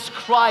Jesus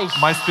Christ.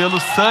 mas pelo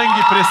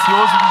sangue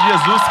precioso de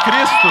Jesus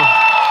Cristo.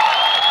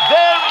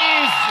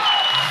 There is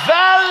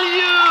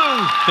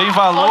value Tem on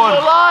valor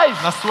your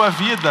life. na sua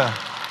vida.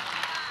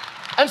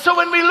 And so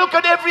when we look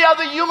at every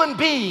other human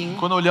being,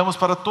 Quando olhamos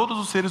para todos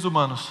os seres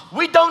humanos,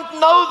 we don't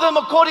know them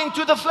according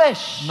to the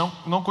flesh.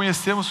 não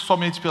conhecemos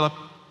somente pela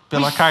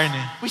carne.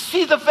 We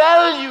see the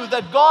value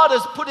that God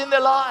has put in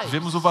their lives.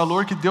 Vemos o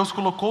valor que Deus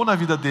colocou na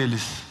vida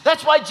deles.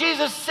 That's why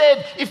Jesus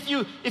said, if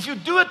you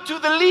do it to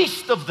the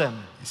least of them,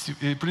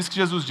 E por isso que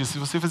Jesus disse, se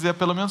você fizer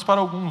pelo menos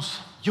para alguns,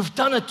 you've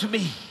done it to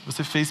me.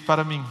 você fez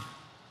para mim.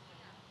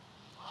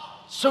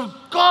 So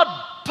God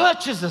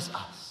purchases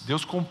us.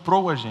 Deus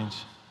comprou a gente.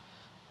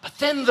 But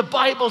then the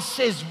Bible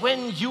says,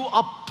 when you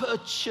are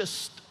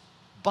purchased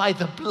by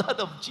the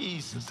blood of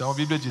Jesus, Então a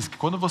Bíblia diz que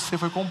quando você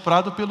foi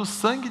comprado pelo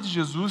sangue de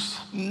Jesus,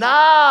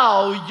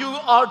 now you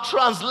are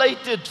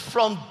translated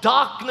from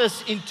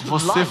darkness into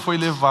você light. foi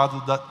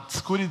levado da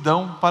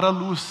escuridão para a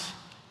luz.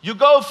 You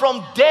go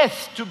from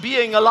death to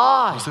being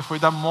alive. Você foi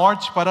da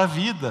morte para a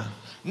vida.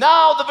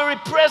 Now the very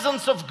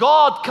presence of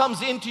God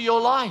comes into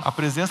your life. A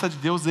presença de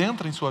Deus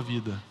entra em sua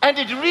vida. And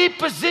it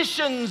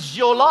repositions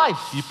your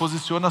life. E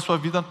posiciona a sua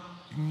vida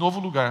em novo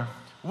lugar.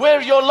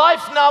 Where your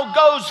life now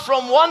goes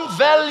from one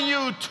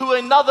value to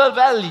another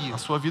value. A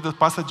sua vida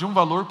passa de um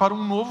valor para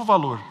um novo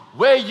valor.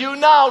 Where you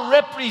now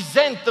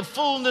represent the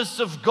fullness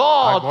of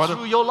God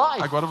through your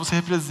life. Agora você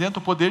representa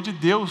o poder de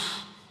Deus.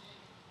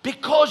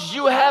 Because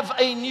you have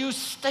a new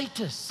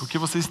status. Porque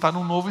você está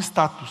num novo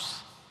status.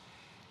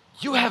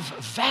 You have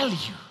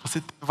value.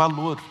 Você tem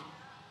valor.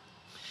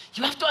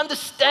 You have to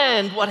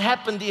understand what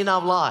happened in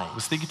our lives.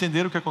 Você tem que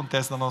entender o que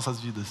acontece nas nossas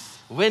vidas.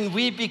 When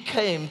we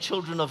became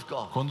children of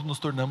God. Quando nos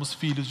tornamos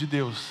filhos de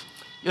Deus.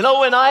 You know,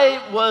 when I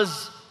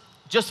was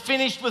just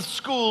finished with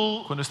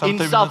school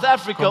in South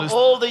Africa,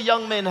 all the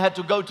young men had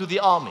to go to the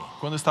army.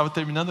 Quando eu estava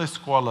terminando a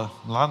escola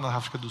lá na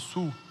África do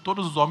Sul,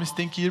 todos os homens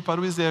têm que ir para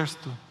o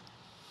exército.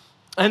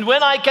 And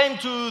when I came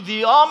to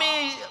the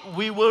army,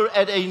 we were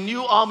at a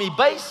new army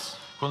base.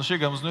 Quando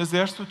chegamos no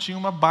exército, tinha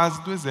uma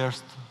base do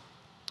exército.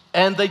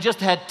 And they just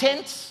had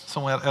tents.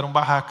 Eram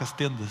barracas,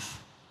 tendas.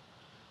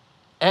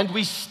 And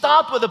we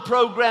start with a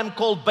program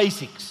called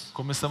Basics.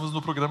 Começamos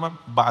no programa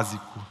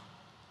básico.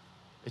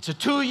 It's a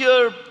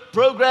 2-year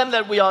program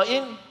that we are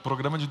in.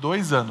 Programa de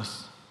 2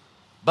 anos.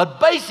 But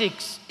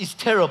Basics is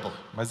terrible.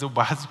 Mas o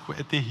básico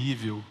é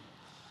terrível.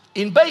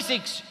 In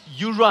Basics,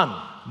 you run.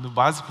 No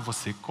básico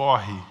você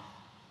corre.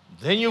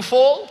 Then you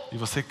fall. E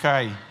você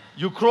cai.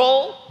 You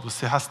crawl.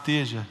 Você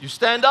rasteja. You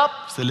stand up.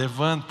 Você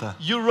levanta.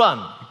 You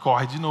run. E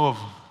corre de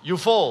novo. You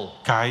fall.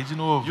 Cai de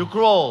novo. You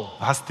crawl.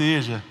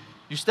 Rasteja.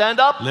 You stand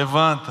up.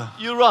 Levanta.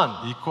 You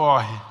run. E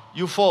corre.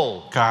 You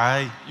fall.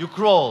 Cai. You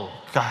crawl.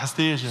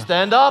 Rasteja.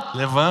 Stand up.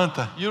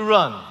 Levanta. You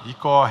run. E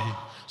corre.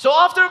 So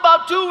after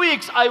about 2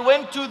 weeks, I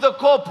went to the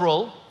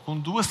corporal. Com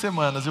 2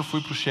 semanas eu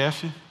fui pro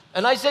chefe.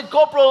 And I said,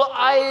 Corporal,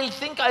 I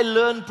think I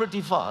learned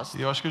pretty fast.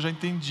 E eu acho que eu já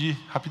entendi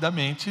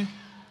rapidamente.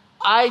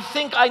 I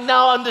think I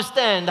now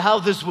understand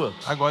how this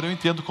works. Agora eu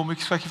entendo como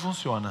isso aqui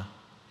funciona.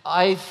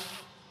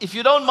 If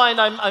you don't mind,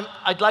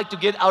 I'd like to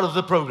get out of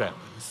the program.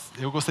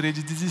 Eu gostaria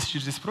de desistir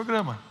desse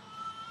programa.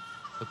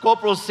 The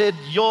corporal said,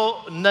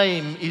 your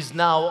name is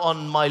now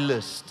on my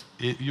list.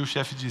 E o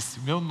chefe disse,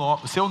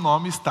 seu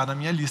nome está na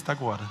minha lista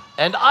agora.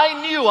 And I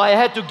knew I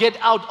had to get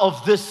out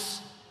of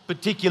this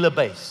particular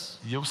base.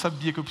 E eu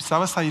sabia que eu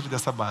precisava sair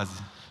dessa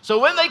base. So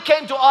when they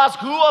came to ask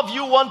who of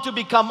you want to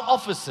become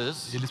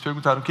officers, eles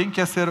perguntaram quem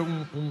quer ser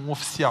um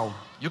oficial.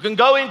 You can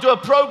go into a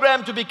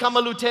program to become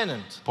a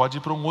lieutenant. Pode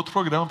ir para um outro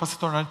programa para se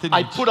tornar I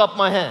tenente. put up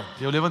my hand.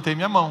 Eu levantei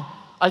minha mão.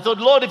 I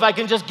thought, Lord, if I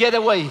can just get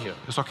away here.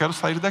 Eu só quero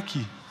sair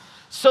daqui.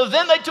 So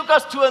then they took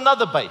us to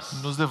another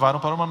base. Nos levaram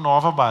para uma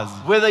nova base.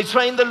 Where they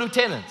trained the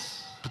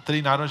lieutenants.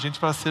 Treinaram a gente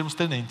para sermos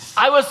tenentes.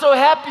 I was so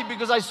happy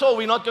because I saw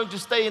we're not going to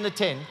stay in a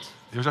tent.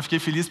 Eu já fiquei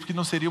feliz porque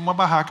não seria uma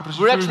barraca para a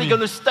gente We're actually going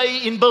dormir. to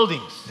stay in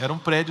buildings. Eram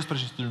prédios para a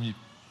gente dormir.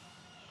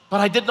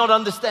 But I did not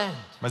understand.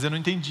 Mas eu não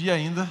entendi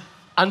ainda.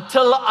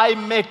 Until I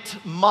met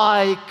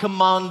my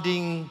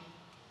commanding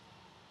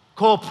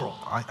corporal.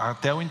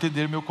 Até eu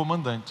entender meu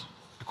comandante.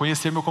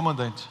 Conhecer meu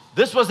comandante.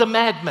 This was a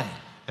madman.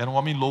 Era um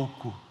homem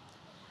louco.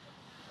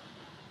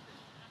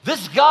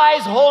 This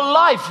guy's whole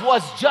life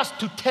was just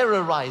to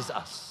terrorize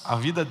us. A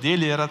vida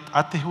dele era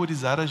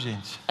aterrorizar a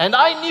gente. And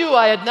I knew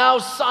I had now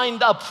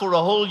signed up for a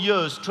whole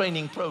year's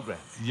training program.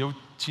 E eu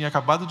tinha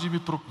acabado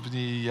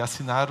de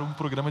assinar um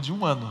programa de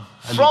 1 ano.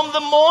 Ali. From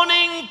the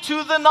morning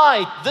to the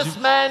night, this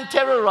man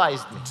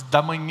terrorized me.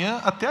 Da manhã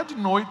até a de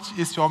noite,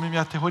 esse homem me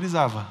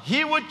aterrorizava.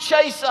 He would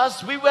chase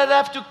us, we would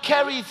have to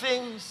carry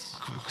things.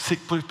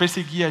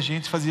 Perseguia a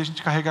gente, fazia a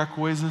gente carregar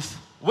coisas.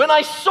 When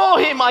I saw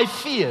him, I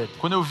feared.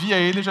 Quando eu via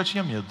ele, eu já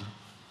tinha medo.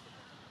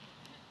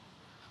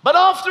 But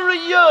after a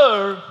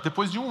year,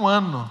 depois de 1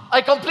 ano,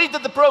 I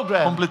completed the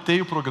program. Completei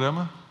o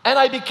programa. And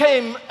I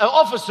became an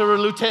officer, a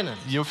lieutenant.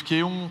 E eu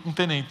fiquei um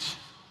tenente.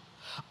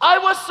 I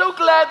was so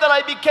glad that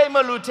I became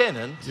a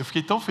lieutenant. Eu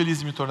fiquei tão feliz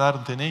de me tornar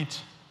um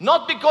tenente.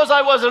 Not because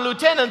I was a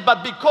lieutenant,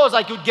 but because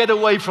I could get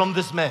away from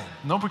this man.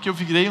 Não porque eu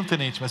virei um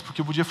tenente, mas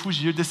porque eu podia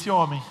fugir desse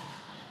homem.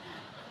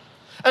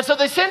 And so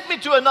they sent me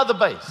to another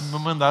base. Me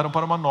mandaram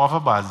para uma nova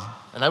base.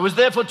 And I was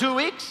there for 2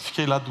 weeks.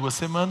 Fiquei lá 2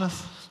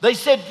 semanas. They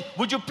said,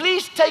 would you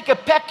please take a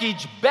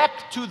package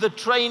back to the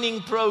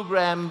training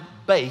program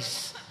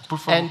base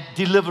and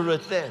deliver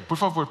it there? Por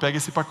favor, pegue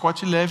esse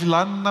pacote e leve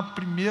lá na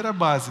primeira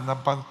base,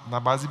 na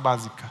base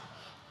básica.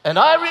 And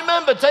I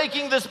remember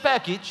taking this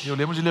package. Eu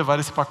lembro de levar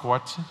esse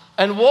pacote.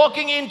 And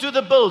walking into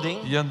the building.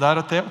 E andar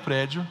até o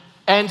prédio.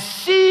 And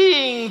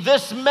seeing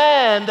this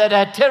man that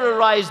had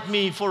terrorized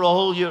me for a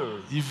whole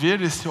year. E ver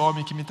esse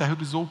homem que me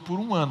aterrorizou por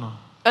 1 ano.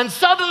 And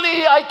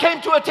suddenly I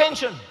came to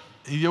attention.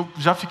 E eu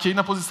já fiquei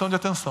na posição de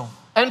atenção.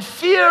 And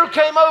fear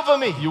came over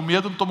me. E o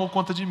medo tomou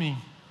conta de mim.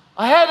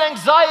 I had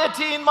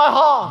anxiety in my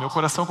heart. Meu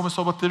coração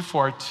começou a bater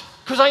forte.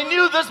 Because I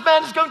knew this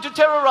man is going to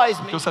terrorize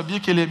me. Porque eu sabia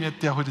que ele ia me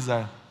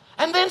aterrorizar.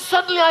 And then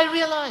suddenly I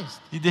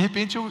realized. E de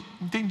repente eu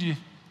entendi.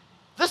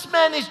 This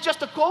man is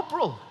just a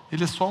corporal.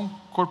 Ele é só um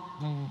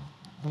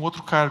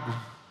outro cargo.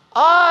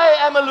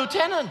 I am a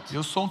lieutenant.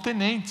 Eu sou um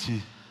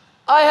tenente.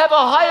 I have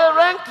a higher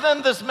rank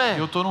than this man.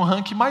 Eu estou num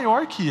ranking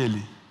maior que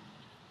ele.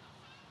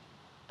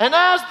 And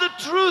as the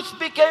truth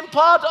became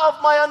part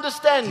of my E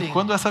understanding,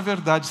 quando essa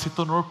verdade se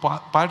tornou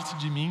parte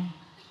de mim,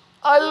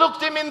 I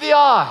looked him in the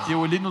eye eu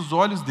olhei nos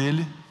olhos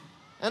dele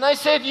and I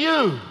said, e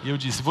eu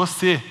disse: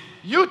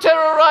 you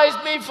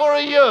terrorized me for a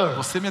year.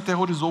 você me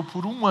aterrorizou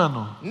por 1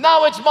 ano.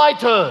 Now it's my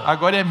turn.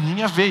 Agora é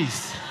minha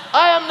vez.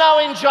 I am now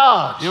in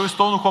charge. Eu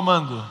estou no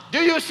comando. Do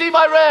you see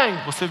my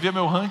rank? Você vê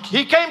meu ranking?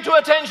 He came to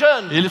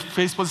attention. Ele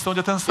fez posição de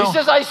He atenção.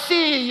 says, I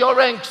see your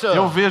rank, sir.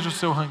 Eu vejo o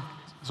seu ranking,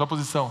 sua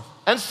posição.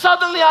 And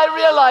suddenly I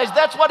realized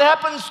that's what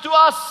happens to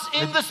us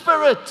in the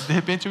spirit. De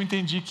repente eu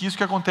entendi que isso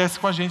que acontece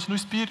com a gente no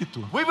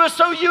espírito. We were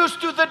so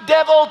used to the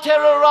devil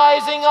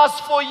terrorizing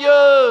us for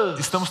years.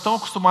 Estamos tão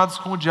acostumados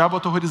com o diabo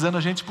aterrorizando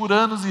a gente por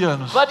anos e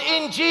anos. But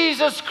in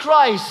Jesus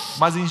Christ,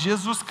 Mas em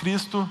Jesus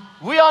Cristo,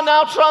 we are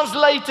now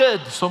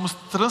translated somos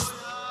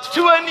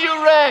to a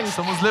new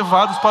rank,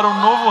 levados para um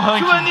novo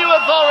ranking, to a new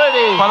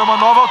authority. para uma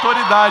nova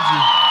autoridade.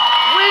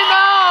 We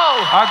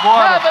now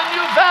Agora, have a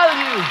new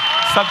value.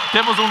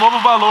 Temos um novo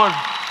valor.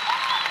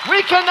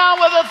 We can now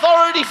with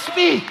authority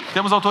speak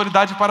Temos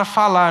autoridade para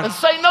falar and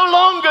say, no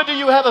longer do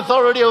you have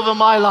authority over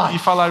my e life.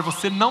 falar: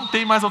 você não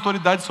tem mais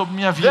autoridade sobre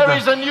minha vida. There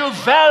is a new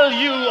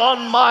value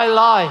on my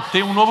life.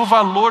 Tem um novo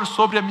valor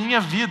sobre a minha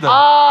vida.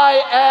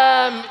 I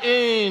am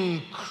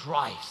in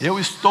Christ. Eu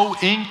estou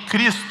em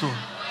Cristo.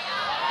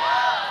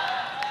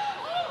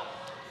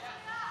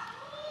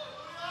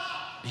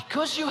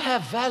 Because you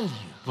have value.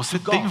 Você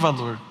to tem God,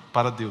 valor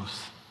para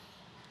Deus.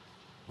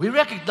 we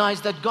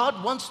recognize that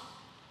God wants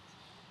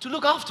to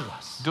look after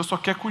us. Deus só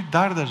quer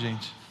cuidar da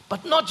gente.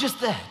 But not just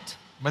that.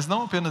 Mas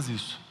não apenas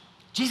isso.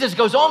 Jesus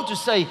goes on to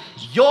say,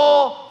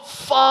 your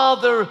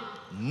Father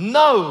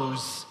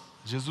knows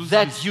Jesus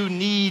that diz, you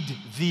need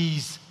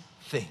these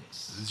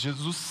things.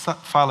 Jesus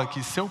fala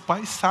que seu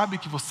pai sabe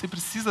que você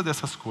precisa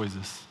dessas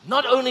coisas.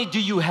 Not only do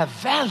you have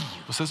value,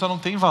 Você só não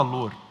tem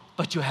valor,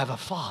 but you have a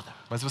Father.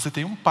 mas você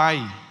tem um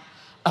pai.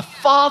 A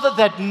Father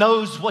that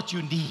knows what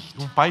you need.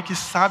 Um pai que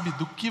sabe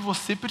do que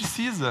você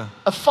precisa.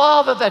 A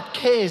Father that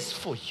cares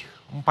for you.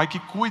 Um pai que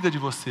cuida de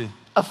você.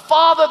 A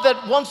Father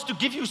that wants to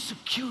give you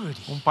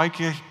security. Um pai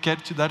que quer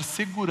te dar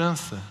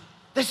segurança.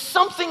 There's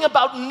something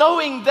about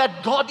knowing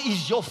that God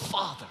is your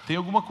Father. Tem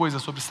alguma coisa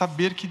sobre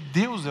saber que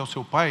Deus é o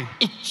seu pai?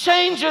 It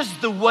changes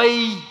the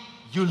way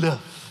you live.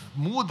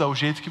 Muda o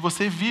jeito que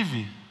você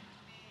vive.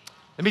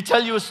 Let me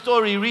tell you a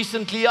story.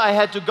 Recently I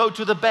had to go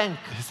to the bank.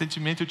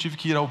 Recentemente eu tive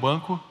que ir ao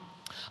banco.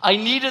 I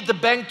needed the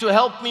bank to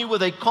help me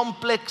with a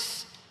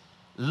complex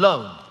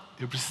loan.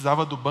 Eu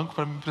precisava do banco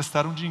para me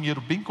emprestar um dinheiro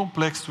bem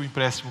complexo, o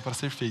empréstimo para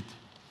ser feito.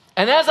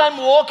 And as I'm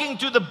walking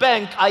to the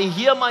bank, I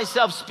hear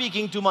myself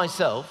speaking to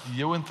myself, E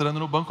eu entrando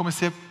no banco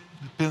comecei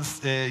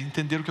a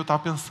entender o que eu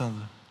estava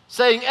pensando.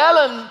 saying,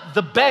 Alan,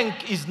 the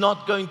bank is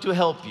not going to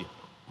help you.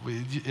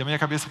 E a minha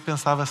cabeça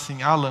pensava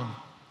assim: Alan,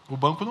 o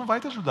banco não vai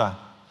te ajudar.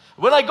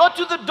 When I got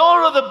to the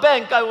door of the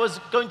bank, I was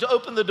going to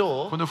open the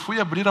door, Quando eu fui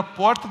abrir a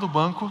porta do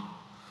banco,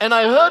 and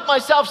I heard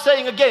myself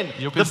saying again,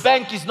 E eu the pense-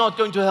 bank is not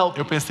going to help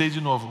eu you. pensei de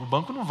novo: o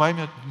banco não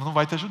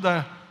vai te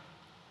ajudar.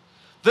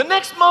 The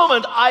next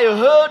moment, I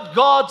heard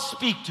God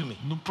speak to me.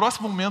 No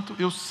próximo momento,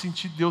 eu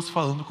senti Deus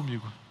falando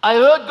comigo. I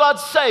heard God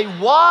say,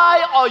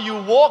 why are you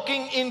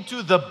walking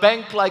into the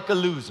bank like a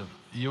loser?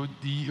 E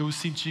eu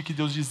senti que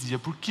Deus dizia: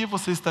 por que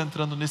você está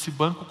entrando nesse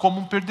banco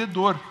como um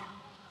perdedor?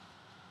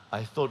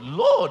 I thought,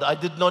 Lord, I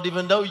did not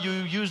even know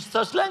you used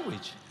such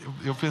language.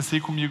 Eu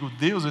pensei comigo: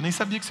 Deus, eu nem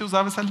sabia que você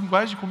usava essa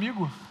linguagem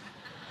comigo.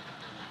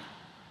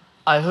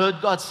 I heard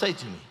God say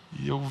to me,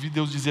 E eu ouvi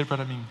Deus dizer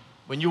para mim: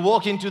 when you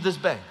walk into this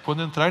bank,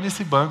 quando entrar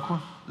nesse banco,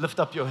 lift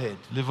up your head,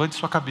 levante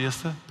sua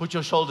cabeça, put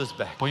your shoulders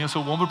back, ponha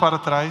seu ombro para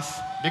trás,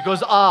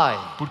 because I,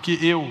 porque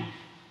eu,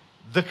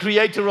 the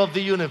creator of the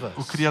o universe,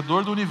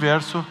 Criador do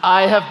universo,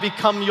 I have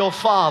become your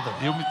father.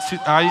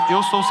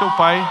 eu sou seu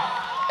pai.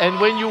 And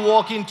when you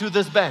walk into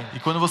this bank, E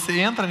quando você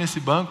entra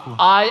nesse banco,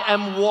 I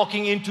am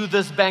walking into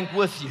this bank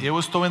with you. eu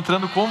estou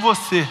entrando com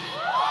você.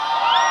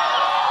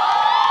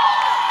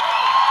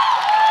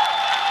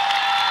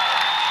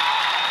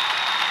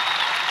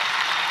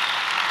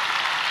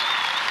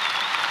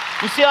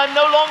 You see, I'm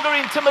no longer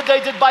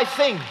intimidated by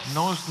things,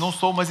 Não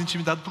sou mais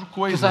intimidado por because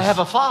coisas, I have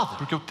a father.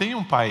 porque eu tenho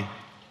um pai.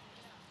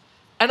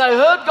 And I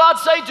heard God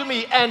say to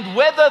me, and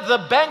whether the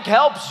bank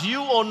helps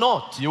you or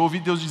not, E eu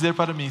ouvi Deus dizer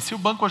para mim: se o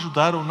banco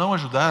ajudar ou não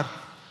ajudar,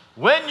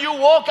 when you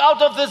walk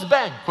out of this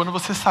bank, quando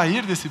você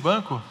sair desse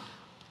banco,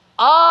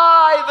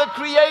 I, the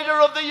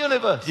creator of the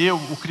universe, eu,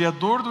 o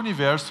Criador do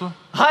universo,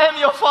 I am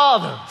your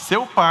father,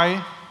 seu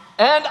pai,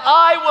 and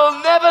I will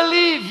never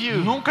leave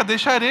you. nunca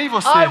deixarei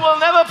você, I will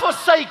never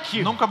forsake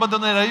you. nunca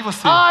abandonarei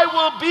você. I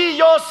will be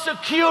your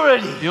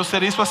security. Eu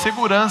serei sua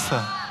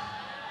segurança.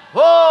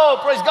 Oh,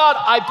 praise God.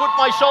 I put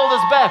my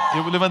shoulders back.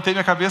 Eu levantei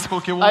minha cabeça,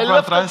 coloquei o I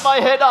ombro para lifted trás, my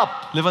head up.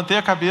 levantei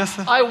a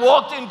cabeça I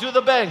walked into the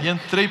e bank.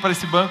 entrei para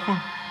esse banco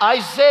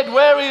I said,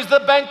 where is the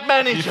bank e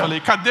manager?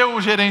 falei: cadê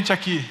o gerente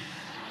aqui?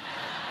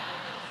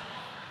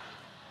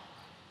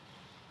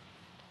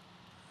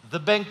 The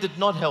bank did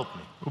not help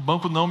me. O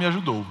banco não me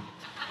ajudou.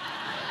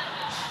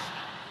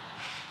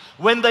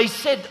 When they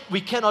said, we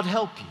cannot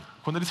help you,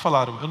 Quando eles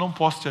falaram, eu não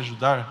posso te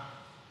ajudar,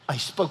 I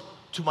spoke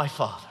to my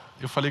Father.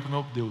 eu falei com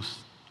meu Deus.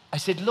 I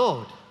said,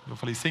 Lord, Eu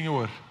falei,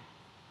 Senhor,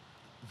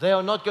 they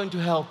are not going to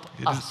help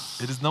us.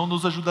 eles não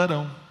nos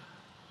ajudarão.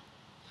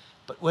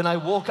 But when I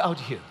walk out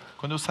here,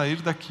 Quando eu sair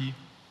daqui,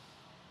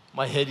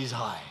 my head is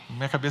high.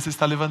 minha cabeça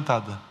está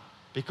levantada.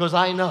 Because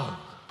I know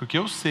Porque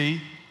eu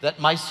sei that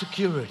my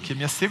security que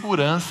minha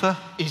segurança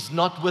is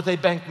not with a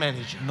bank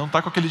manager. não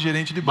está com aquele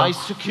gerente de My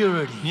banco.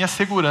 security Minha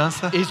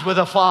segurança is with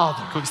a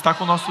Father está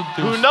com o nosso who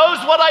Deus,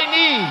 knows what I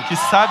need, que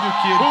sabe o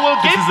who will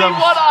que give me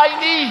precisamos. what I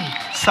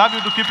need,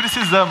 Sabe do que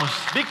precisamos.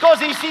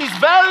 because He sees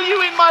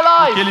value in my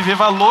Porque life. Ele vê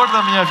valor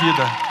na minha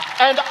vida.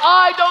 And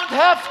I don't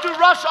have to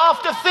rush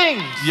after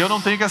things. E eu não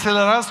tenho que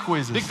acelerar as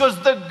coisas. Because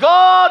the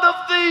God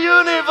of the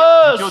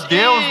universe Porque o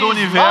Deus do is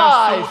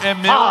universo my é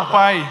meu Father.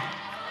 Pai.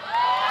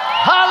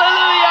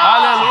 Hallelujah!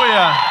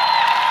 Aleluia!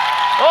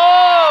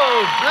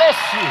 Oh, bless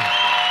you.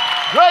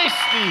 Grace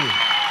to you.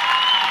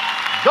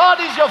 God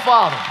is your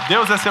Father.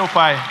 Deus é seu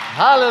Pai.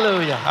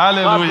 Hallelujah. God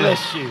Aleluia.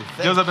 bless you.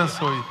 Thank Deus you.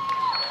 abençoe.